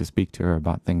her and to speak to her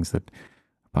about things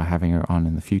by having her on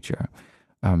in the future.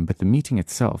 But the meeting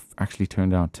itself actually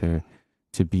turned out to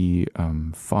be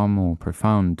far more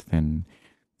profound than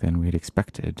we had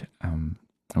expected.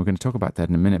 We're going to talk about that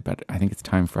in a minute, but I think it's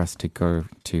time for us to go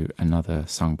to another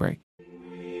song break.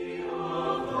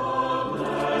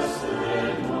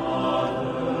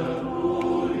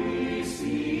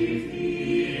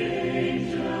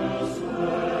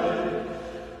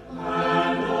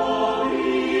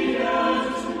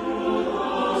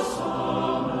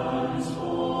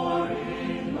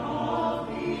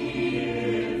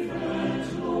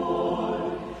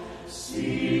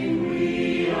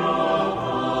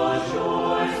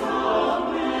 Joys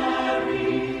of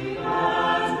Mary,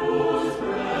 at whose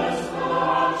breast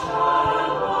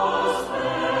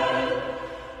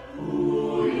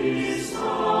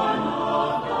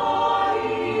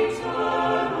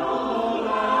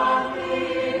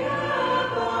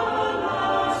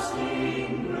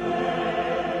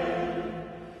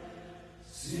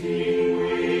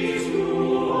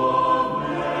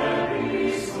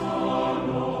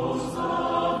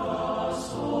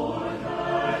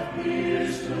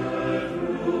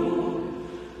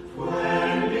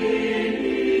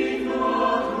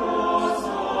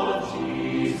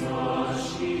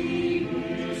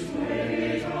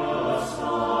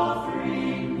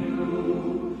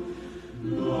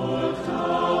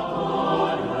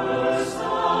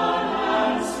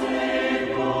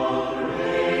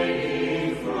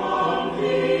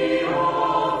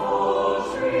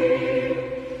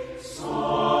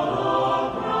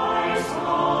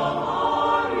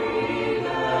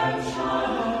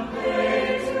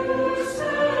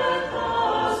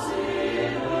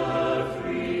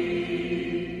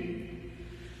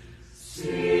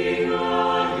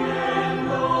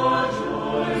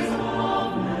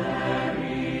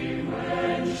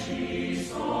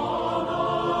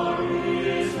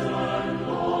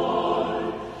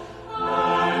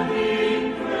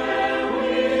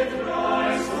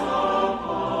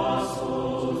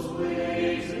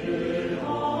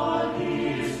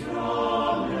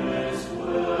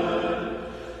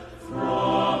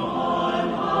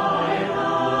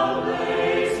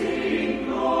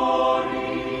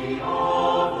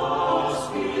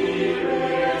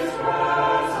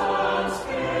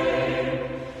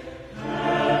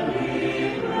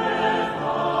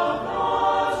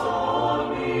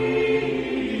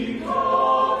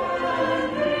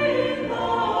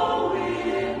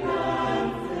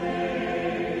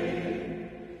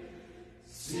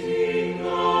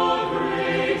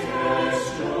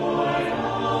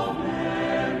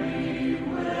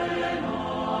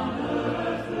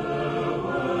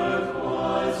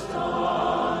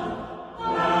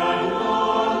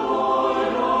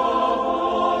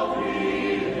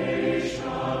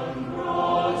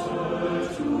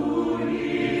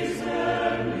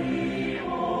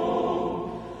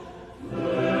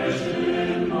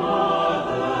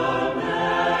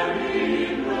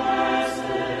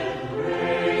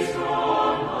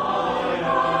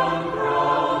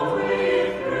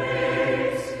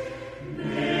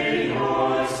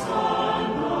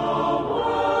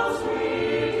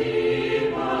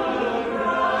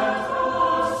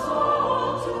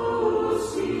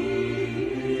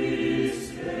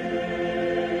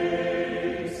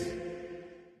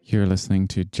You're listening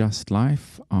to Just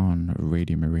Life on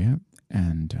Radio Maria,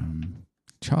 and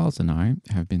Charles and I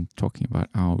have been talking about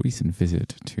our recent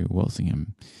visit to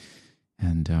Walsingham.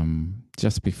 And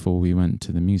just before we went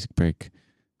to the music break,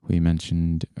 we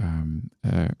mentioned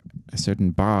a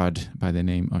certain bard by the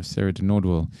name of Sarah de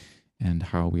Nordwell, and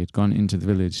how we had gone into the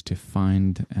village to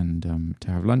find and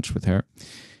to have lunch with her.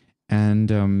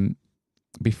 And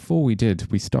before we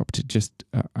did, we stopped just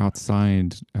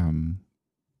outside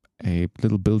a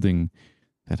little building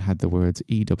that had the words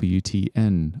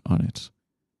EWTN on it.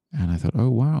 And I thought,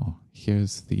 oh, wow,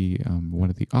 here's the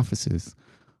one of the offices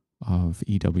of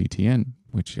EWTN,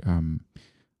 which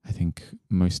I think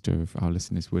most of our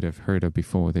listeners would have heard of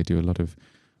before. They do a lot of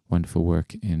wonderful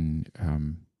work in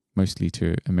mostly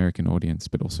to American audience,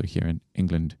 but also here in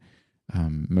England,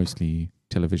 mostly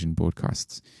television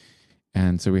broadcasts.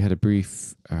 And so we had a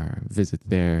brief visit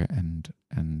there, and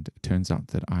it turns out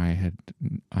that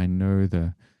I know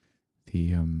the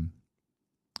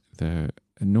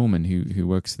Norman who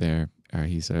works there.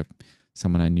 He's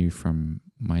someone I knew from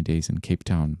my days in Cape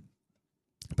Town,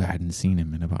 but I hadn't seen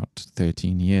him in about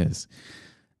 13 years.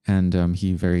 And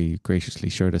he very graciously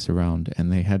showed us around,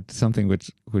 and they had something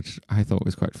which I thought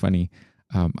was quite funny.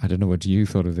 I don't know what you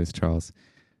thought of this, Charles,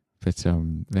 but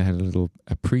they had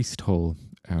a priest hole,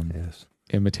 Yes.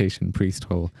 imitation priest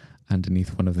hole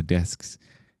underneath one of the desks.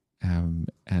 And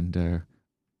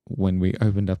when we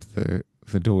opened up the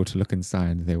door to look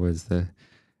inside, there was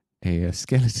a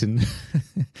skeleton.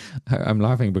 I'm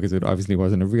laughing because it obviously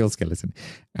wasn't a real skeleton.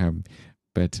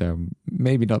 But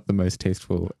maybe not the most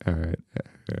tasteful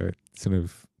sort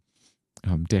of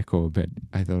decor, but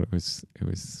I thought it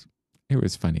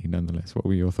was funny nonetheless. What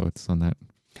were your thoughts on that?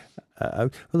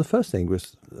 Well, the first thing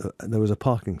was there was a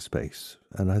parking space,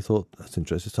 and I thought that's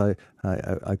interesting. So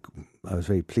I was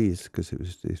very pleased because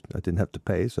I didn't have to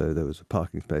pay, so there was a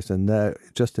parking space, and there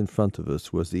just in front of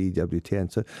us was the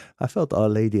EWTN. So I felt Our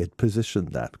Lady had positioned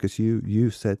that, because you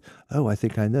said, "Oh, I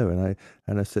think I know,"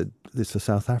 and I said, "There's a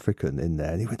South African in there,"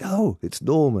 and he went, "Oh, it's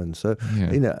Norman." So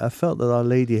I felt that Our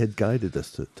Lady had guided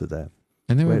us to there.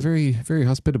 And they were very, very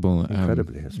hospitable.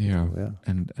 Incredibly hospitable, yeah.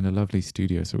 And a lovely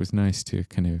studio. So it was nice to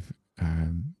kind of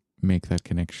make that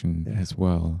connection as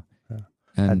well. Yeah.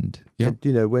 And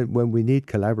when we need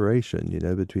collaboration,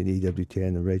 between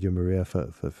EWTN and Radio Maria,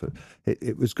 for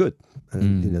it was good.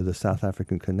 And, the South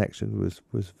African connection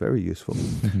was very useful.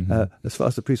 As far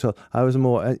as the priest, I was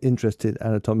more interested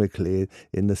anatomically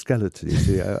in the skeleton. You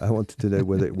see, I wanted to know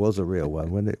whether it was a real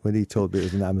one. When he told me it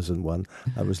was an Amazon one,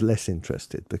 I was less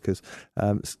interested because,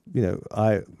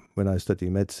 when I was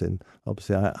studying medicine,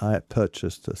 obviously I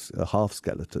purchased a half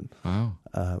skeleton. Wow.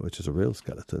 Which is a real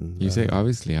skeleton. You say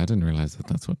obviously, I didn't realize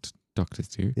that's what doctors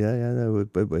do. Yeah, no.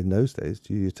 But in those days,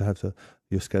 you used to have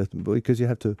your skeleton, because you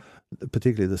have to,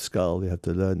 particularly the skull, you have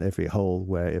to learn every hole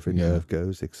where every nerve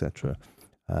goes, etc.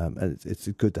 And it's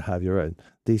good to have your own.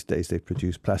 These days they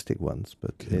produce plastic ones,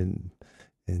 but in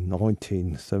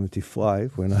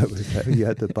 1975, when I was there, you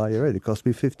had to buy your own. It cost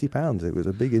me £50. It was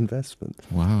a big investment.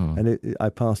 Wow. And I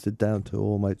passed it down to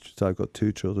so I've got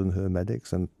 2 children who are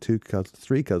medics and 3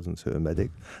 cousins who are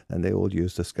medics, and they all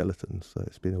used a skeleton. So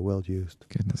it's been well used.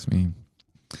 Goodness me.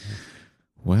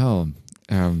 Well,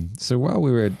 so while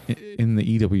we were in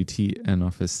the EWTN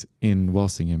office in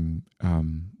Walsingham,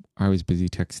 I was busy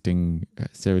texting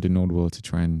Sarah de Nordwell to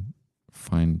try and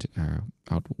find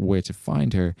out where to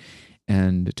find her.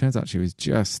 And it turns out she was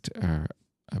just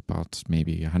about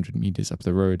maybe 100 meters up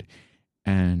the road.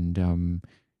 And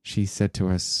she said to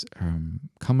us,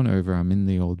 come on over, I'm in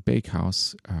the old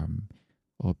bakehouse,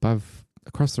 or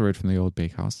across the road from the old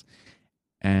bakehouse.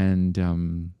 And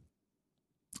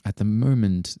at the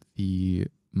moment, the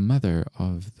mother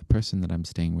of the person that I'm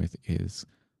staying with is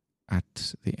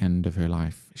at the end of her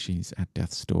life. She's at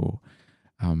death's door,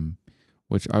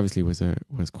 which obviously was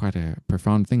quite a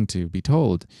profound thing to be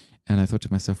told. And I thought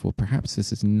to myself, well, perhaps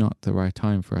this is not the right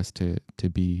time for us to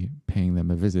be paying them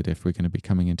a visit if we're going to be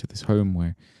coming into this home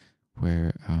where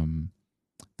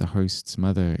the host's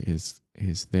mother is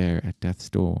there at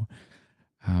death's door.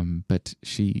 But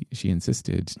she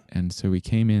insisted, and so we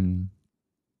came in.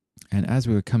 And as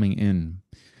we were coming in,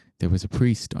 there was a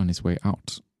priest on his way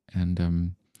out,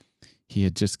 and he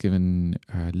had just given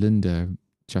Linda,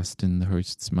 Justin, the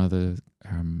host's mother,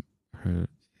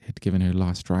 had given her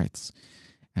last rites.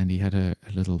 And he had a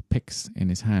little pyx in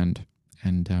his hand,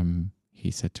 and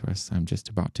he said to us, I'm just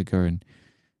about to go and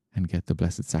get the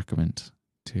Blessed Sacrament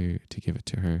to give it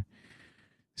to her.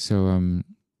 So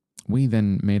we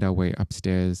then made our way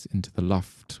upstairs into the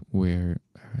loft where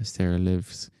Sarah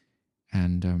lives,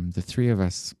 and the three of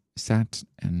us sat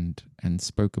and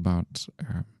spoke about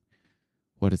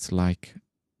what it's like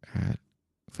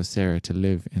for Sarah to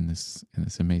live in this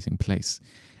amazing place.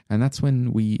 And that's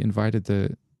when we invited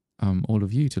all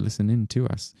of you to listen in to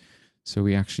us. So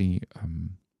we actually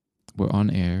were on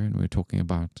air, and we were talking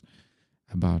about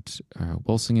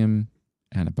Walsingham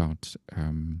and about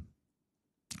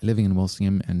living in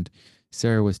Walsingham. And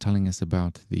Sarah was telling us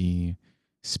about the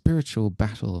spiritual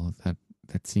battle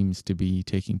that seems to be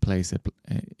taking place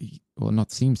well,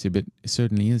 not seems to, but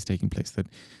certainly is taking place, that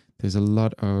there's a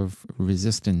lot of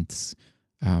resistance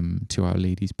to Our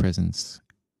Lady's presence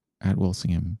at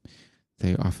Walsingham.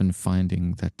 They're often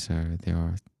finding that there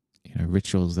are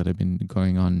rituals that have been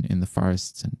going on in the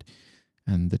forests,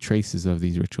 and the traces of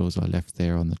these rituals are left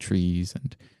there on the trees,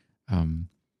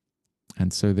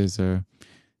 and so there's a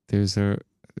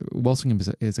Walsingham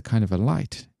is a kind of a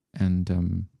light, and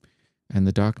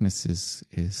the darkness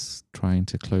is trying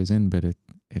to close in, but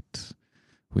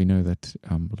we know that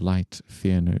light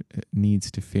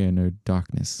needs to fear no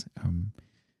darkness,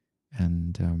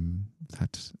 and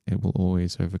that it will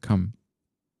always overcome.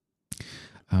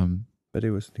 But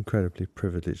it was an incredibly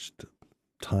privileged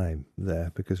time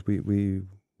there, because we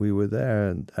were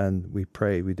there and we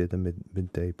prayed. We did the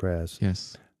midday prayers.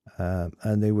 Yes,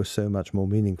 and they were so much more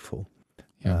meaningful.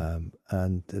 Yeah.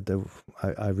 And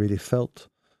I really felt.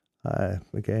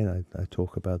 Again, I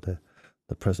talk about the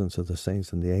presence of the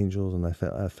saints and the angels, and I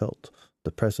felt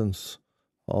the presence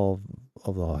of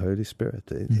the Holy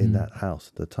Spirit in that house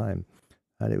at the time,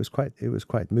 and it was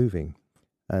quite moving,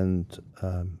 and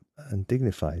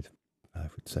dignified, I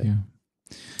would say.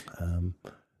 Yeah.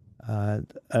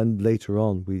 And later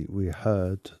on, we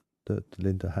heard that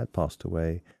Linda had passed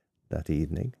away that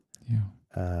evening.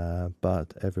 Yeah.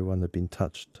 But everyone had been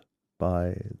touched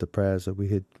by the prayers that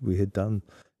we had done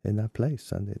in that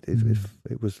place, and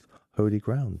it was holy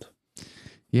ground.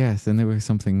 Yes, and there was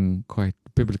something quite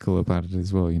biblical about it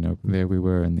as well. There we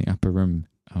were in the upper room,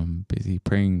 busy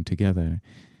praying together,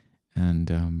 and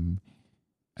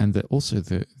also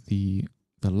the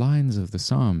lines of the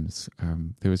Psalms.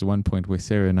 There was one point where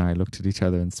Sarah and I looked at each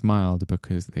other and smiled,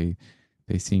 because they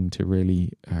seemed to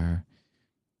really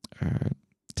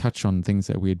touch on things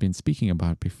that we had been speaking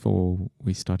about before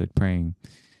we started praying,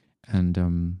 and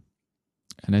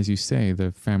as you say,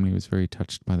 the family was very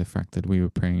touched by the fact that we were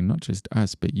praying, not just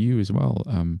us, but you as well,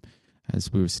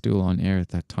 as we were still on air at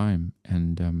that time,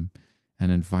 and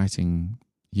inviting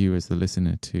you as the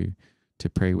listener to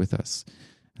pray with us.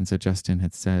 And so Justin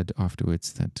had said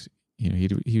afterwards that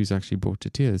he was actually brought to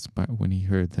tears, but when he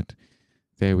heard that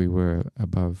there we were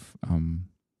above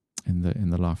in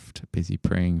the loft, busy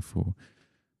praying for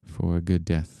a good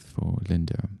death for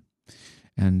Linda,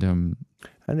 and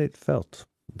it felt.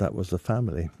 That was the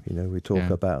family. We talk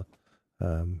about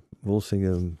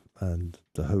Walsingham and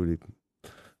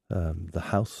the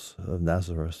house of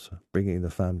Nazareth, bringing the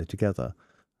family together,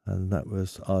 and that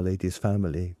was Our Lady's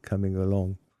family coming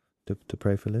along to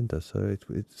pray for Linda. So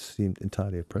it seemed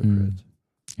entirely appropriate.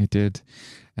 It did,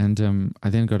 and I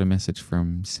then got a message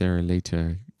from Sarah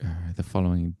later, the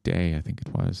following day, I think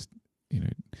it was,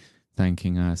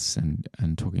 thanking us and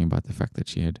talking about the fact that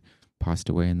she had passed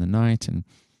away in the night,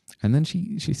 and then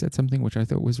she said something which I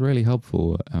thought was really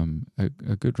helpful,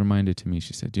 a good reminder to me.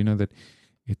 She said, that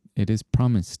it is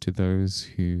promised to those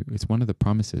who, it's one of the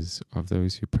promises of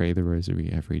those who pray the rosary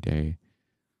every day,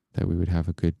 that we would have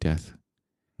a good death.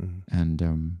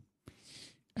 Mm-hmm.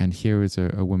 And here is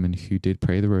a woman who did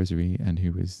pray the rosary, and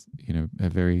who was, a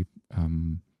very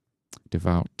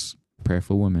devout,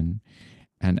 prayerful woman.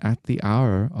 And at the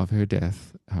hour of her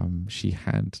death, she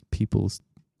had people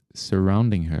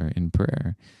surrounding her in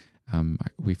prayer.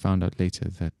 We found out later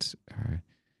that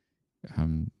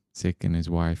Zick and his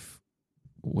wife,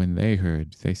 when they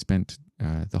heard, they spent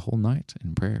the whole night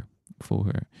in prayer for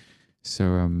her.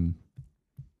 So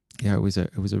it was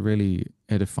a really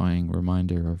edifying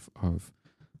reminder of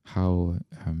how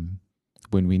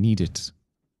when we need it,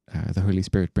 the Holy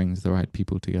Spirit brings the right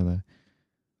people together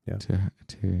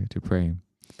to pray.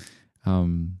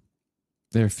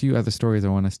 There are a few other stories I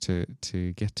want us to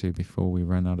get to before we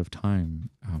run out of time.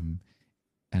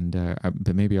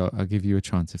 But maybe I'll give you a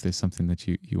chance if there's something that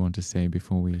you want to say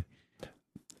before we...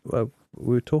 Well,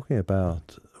 we were talking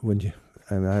about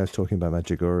I was talking about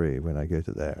Medjugorje when I go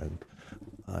to there, and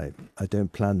I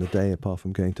don't plan the day apart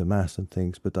from going to Mass and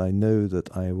things, but I know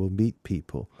that I will meet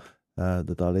people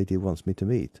that Our Lady wants me to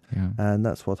meet. Yeah. And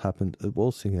that's what happened at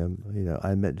Walsingham.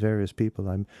 I met various people.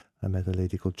 I met a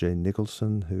lady called Jane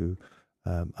Nicholson, who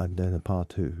I've known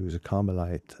apart, who's a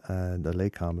Carmelite and a lay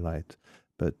Carmelite,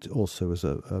 but also was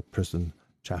a prison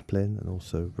chaplain, and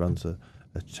also runs a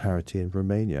charity in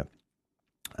Romania.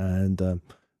 And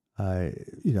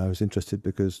I was interested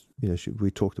because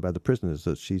we talked about the prisoners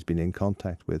that she's been in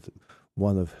contact with,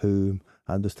 one of whom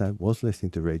I understand was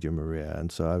listening to Radio Maria,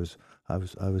 and so I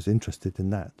was interested in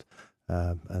that,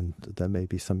 and there may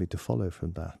be something to follow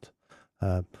from that.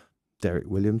 Derek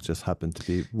Williams just happened to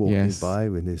be walking by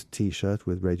with his T-shirt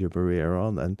with Radio Maria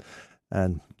on,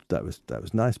 and that was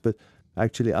nice. But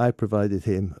actually, I provided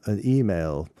him an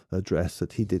email address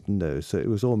that he didn't know, so it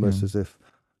was almost as if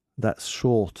that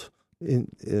short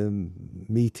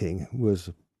meeting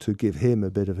was to give him a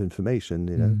bit of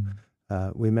information.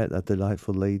 We met a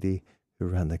delightful lady who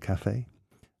ran the cafe,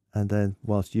 and then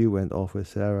whilst you went off with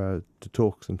Sarah to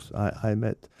talk, I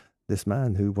met this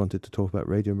man who wanted to talk about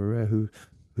Radio Maria, who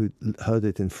heard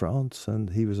it in France, and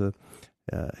he was a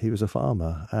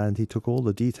farmer, and he took all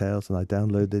the details, and I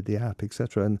downloaded the app,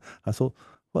 etc. And I thought,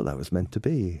 well, that was meant to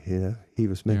be. He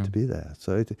was meant to be there.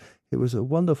 So it was a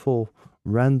wonderful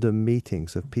random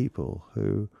meetings of people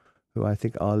who I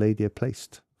think Our Lady had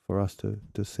placed for us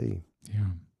to see.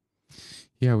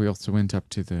 Yeah. We also went up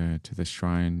to the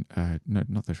shrine, no,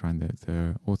 not the shrine,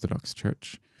 the Orthodox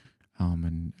Church,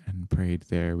 and prayed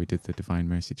there. We did the Divine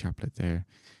Mercy Chaplet there,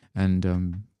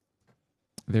 and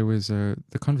there was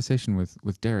the conversation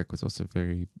with Derek was also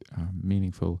very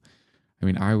meaningful. I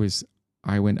mean,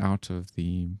 I went out of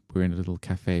we were in a little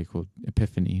cafe called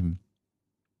Epiphany,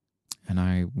 and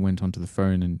I went onto the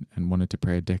phone and wanted to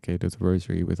pray a decade of the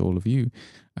Rosary with all of you.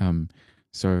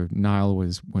 So Niall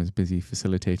was busy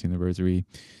facilitating the Rosary,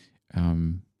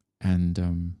 and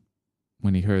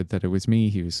when he heard that it was me,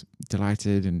 he was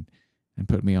delighted and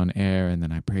put me on air, and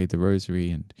then I prayed the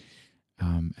Rosary, and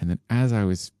then as I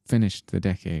was finished the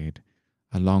decade,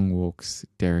 along walks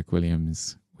Derek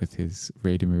Williams with his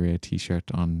Radio Maria T-shirt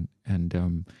on, and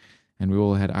we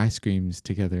all had ice creams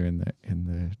together in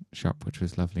the shop, which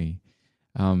was lovely.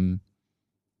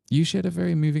 You shared a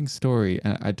very moving story,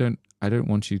 and I don't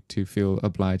want you to feel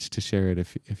obliged to share it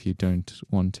if you don't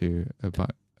want to,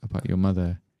 about your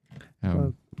mother.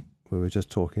 Well, we were just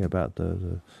talking about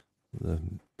the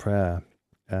prayer,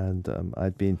 and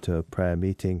I'd been to a prayer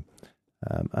meeting,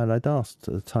 and I'd asked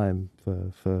at the time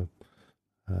for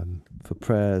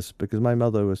prayers, because my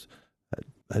mother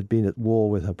had been at war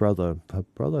with her brother. Her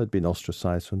brother had been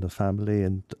ostracized from the family,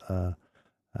 and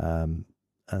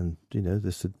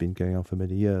this had been going on for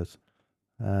many years.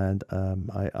 And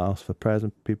I asked for prayers,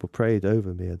 and people prayed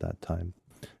over me at that time.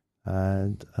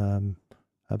 And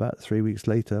about 3 weeks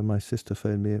later, my sister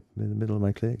phoned me in the middle of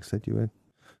my clinic, said, "You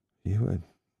won't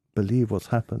believe what's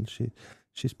happened.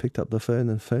 She's picked up the phone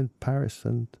and phoned Paris,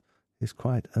 and is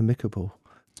quite amicable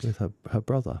with her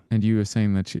brother." And you were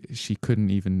saying that she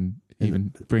couldn't even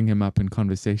bring him up in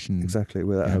conversation. Exactly,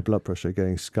 without her blood pressure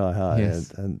going sky high,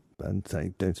 and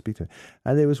saying, "Don't speak to me."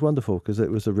 And it was wonderful, because it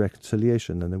was a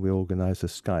reconciliation, and then we organised a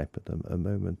Skype at a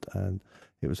moment, and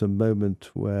it was a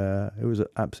moment where it was an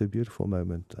absolutely beautiful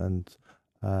moment, and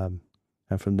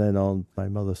from then on, my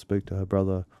mother spoke to her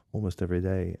brother almost every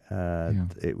day,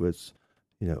 and it was,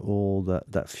 all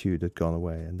that feud had gone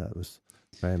away, and that was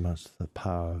very much the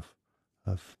power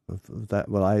of that.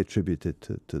 Well, I attribute it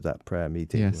to that prayer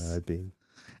meeting where I'd been.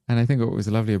 And I think what was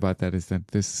lovely about that is that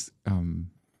this,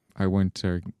 I won't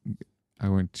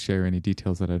share any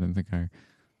details that I don't think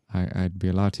I'd be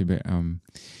allowed to, but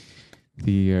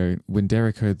when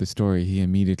Derek heard the story, he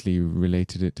immediately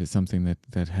related it to something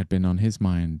that had been on his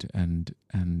mind, and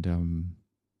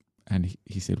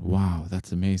he said, "Wow,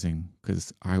 that's amazing,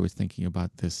 because I was thinking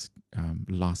about this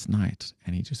last night."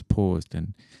 And he just paused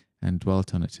and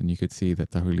dwelt on it, and you could see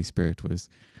that the Holy Spirit was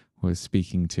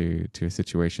speaking to a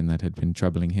situation that had been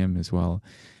troubling him as well.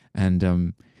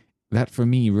 And that for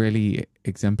me really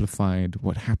exemplified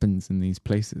what happens in these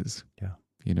places. Yeah.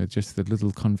 Just the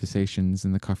little conversations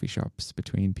in the coffee shops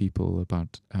between people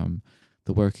about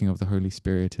the working of the Holy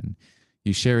Spirit, and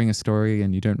you sharing a story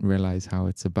and you don't realize how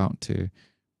it's about to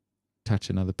touch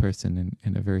another person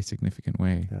in a very significant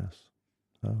way. Yes.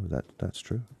 Oh, that's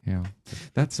true. Yeah.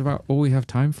 That's about all we have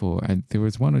time for. And there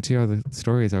was one or two other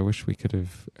stories I wish we could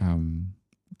have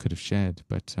shared,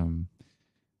 but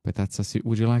that's us.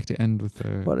 Would you like to end with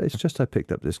the... Well, it's just I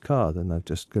picked up this card, and I've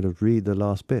just got to read the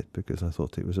last bit because I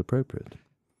thought it was appropriate.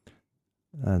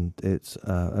 And it's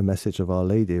a message of Our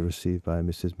Lady received by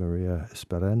Mrs. Maria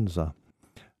Esperanza.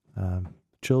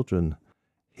 "Children,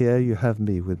 here you have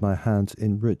me with my hands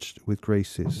enriched with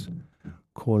graces,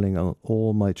 calling on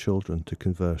all my children to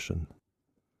conversion.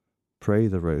 Pray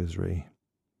the Rosary.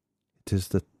 It is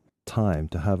the time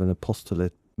to have an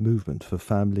apostolate movement for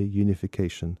family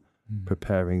unification,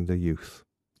 preparing the youth."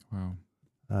 Wow.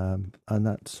 And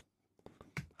that's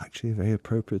actually very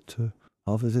appropriate to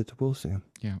our visit to Walsingham.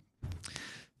 Yeah.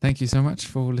 Thank you so much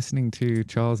for listening to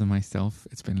Charles and myself.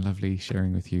 It's been lovely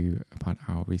sharing with you about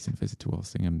our recent visit to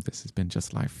Walsingham. This has been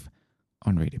Just Life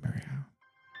on Radio Maria.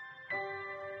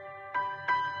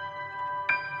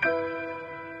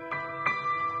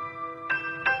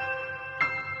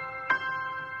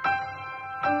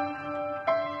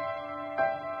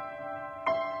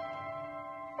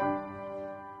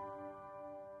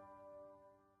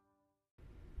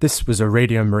 This was a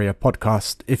Radio Maria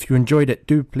podcast. If you enjoyed it,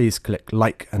 do please click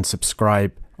like and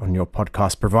subscribe on your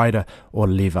podcast provider or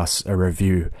leave us a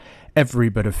review. Every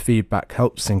bit of feedback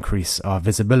helps increase our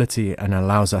visibility and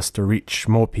allows us to reach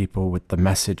more people with the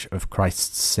message of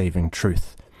Christ's saving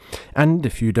truth. And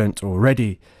if you don't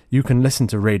already, you can listen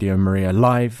to Radio Maria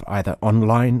live either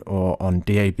online or on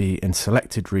DAB in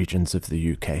selected regions of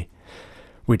the UK.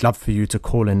 We'd love for you to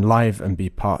call in live and be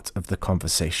part of the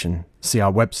conversation. See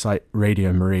our website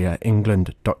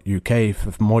radiomariaengland.uk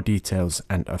for more details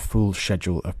and a full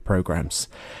schedule of programmes.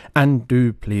 And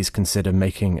do please consider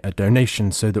making a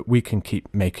donation so that we can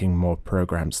keep making more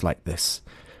programmes like this.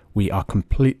 We are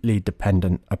completely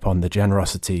dependent upon the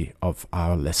generosity of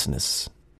our listeners.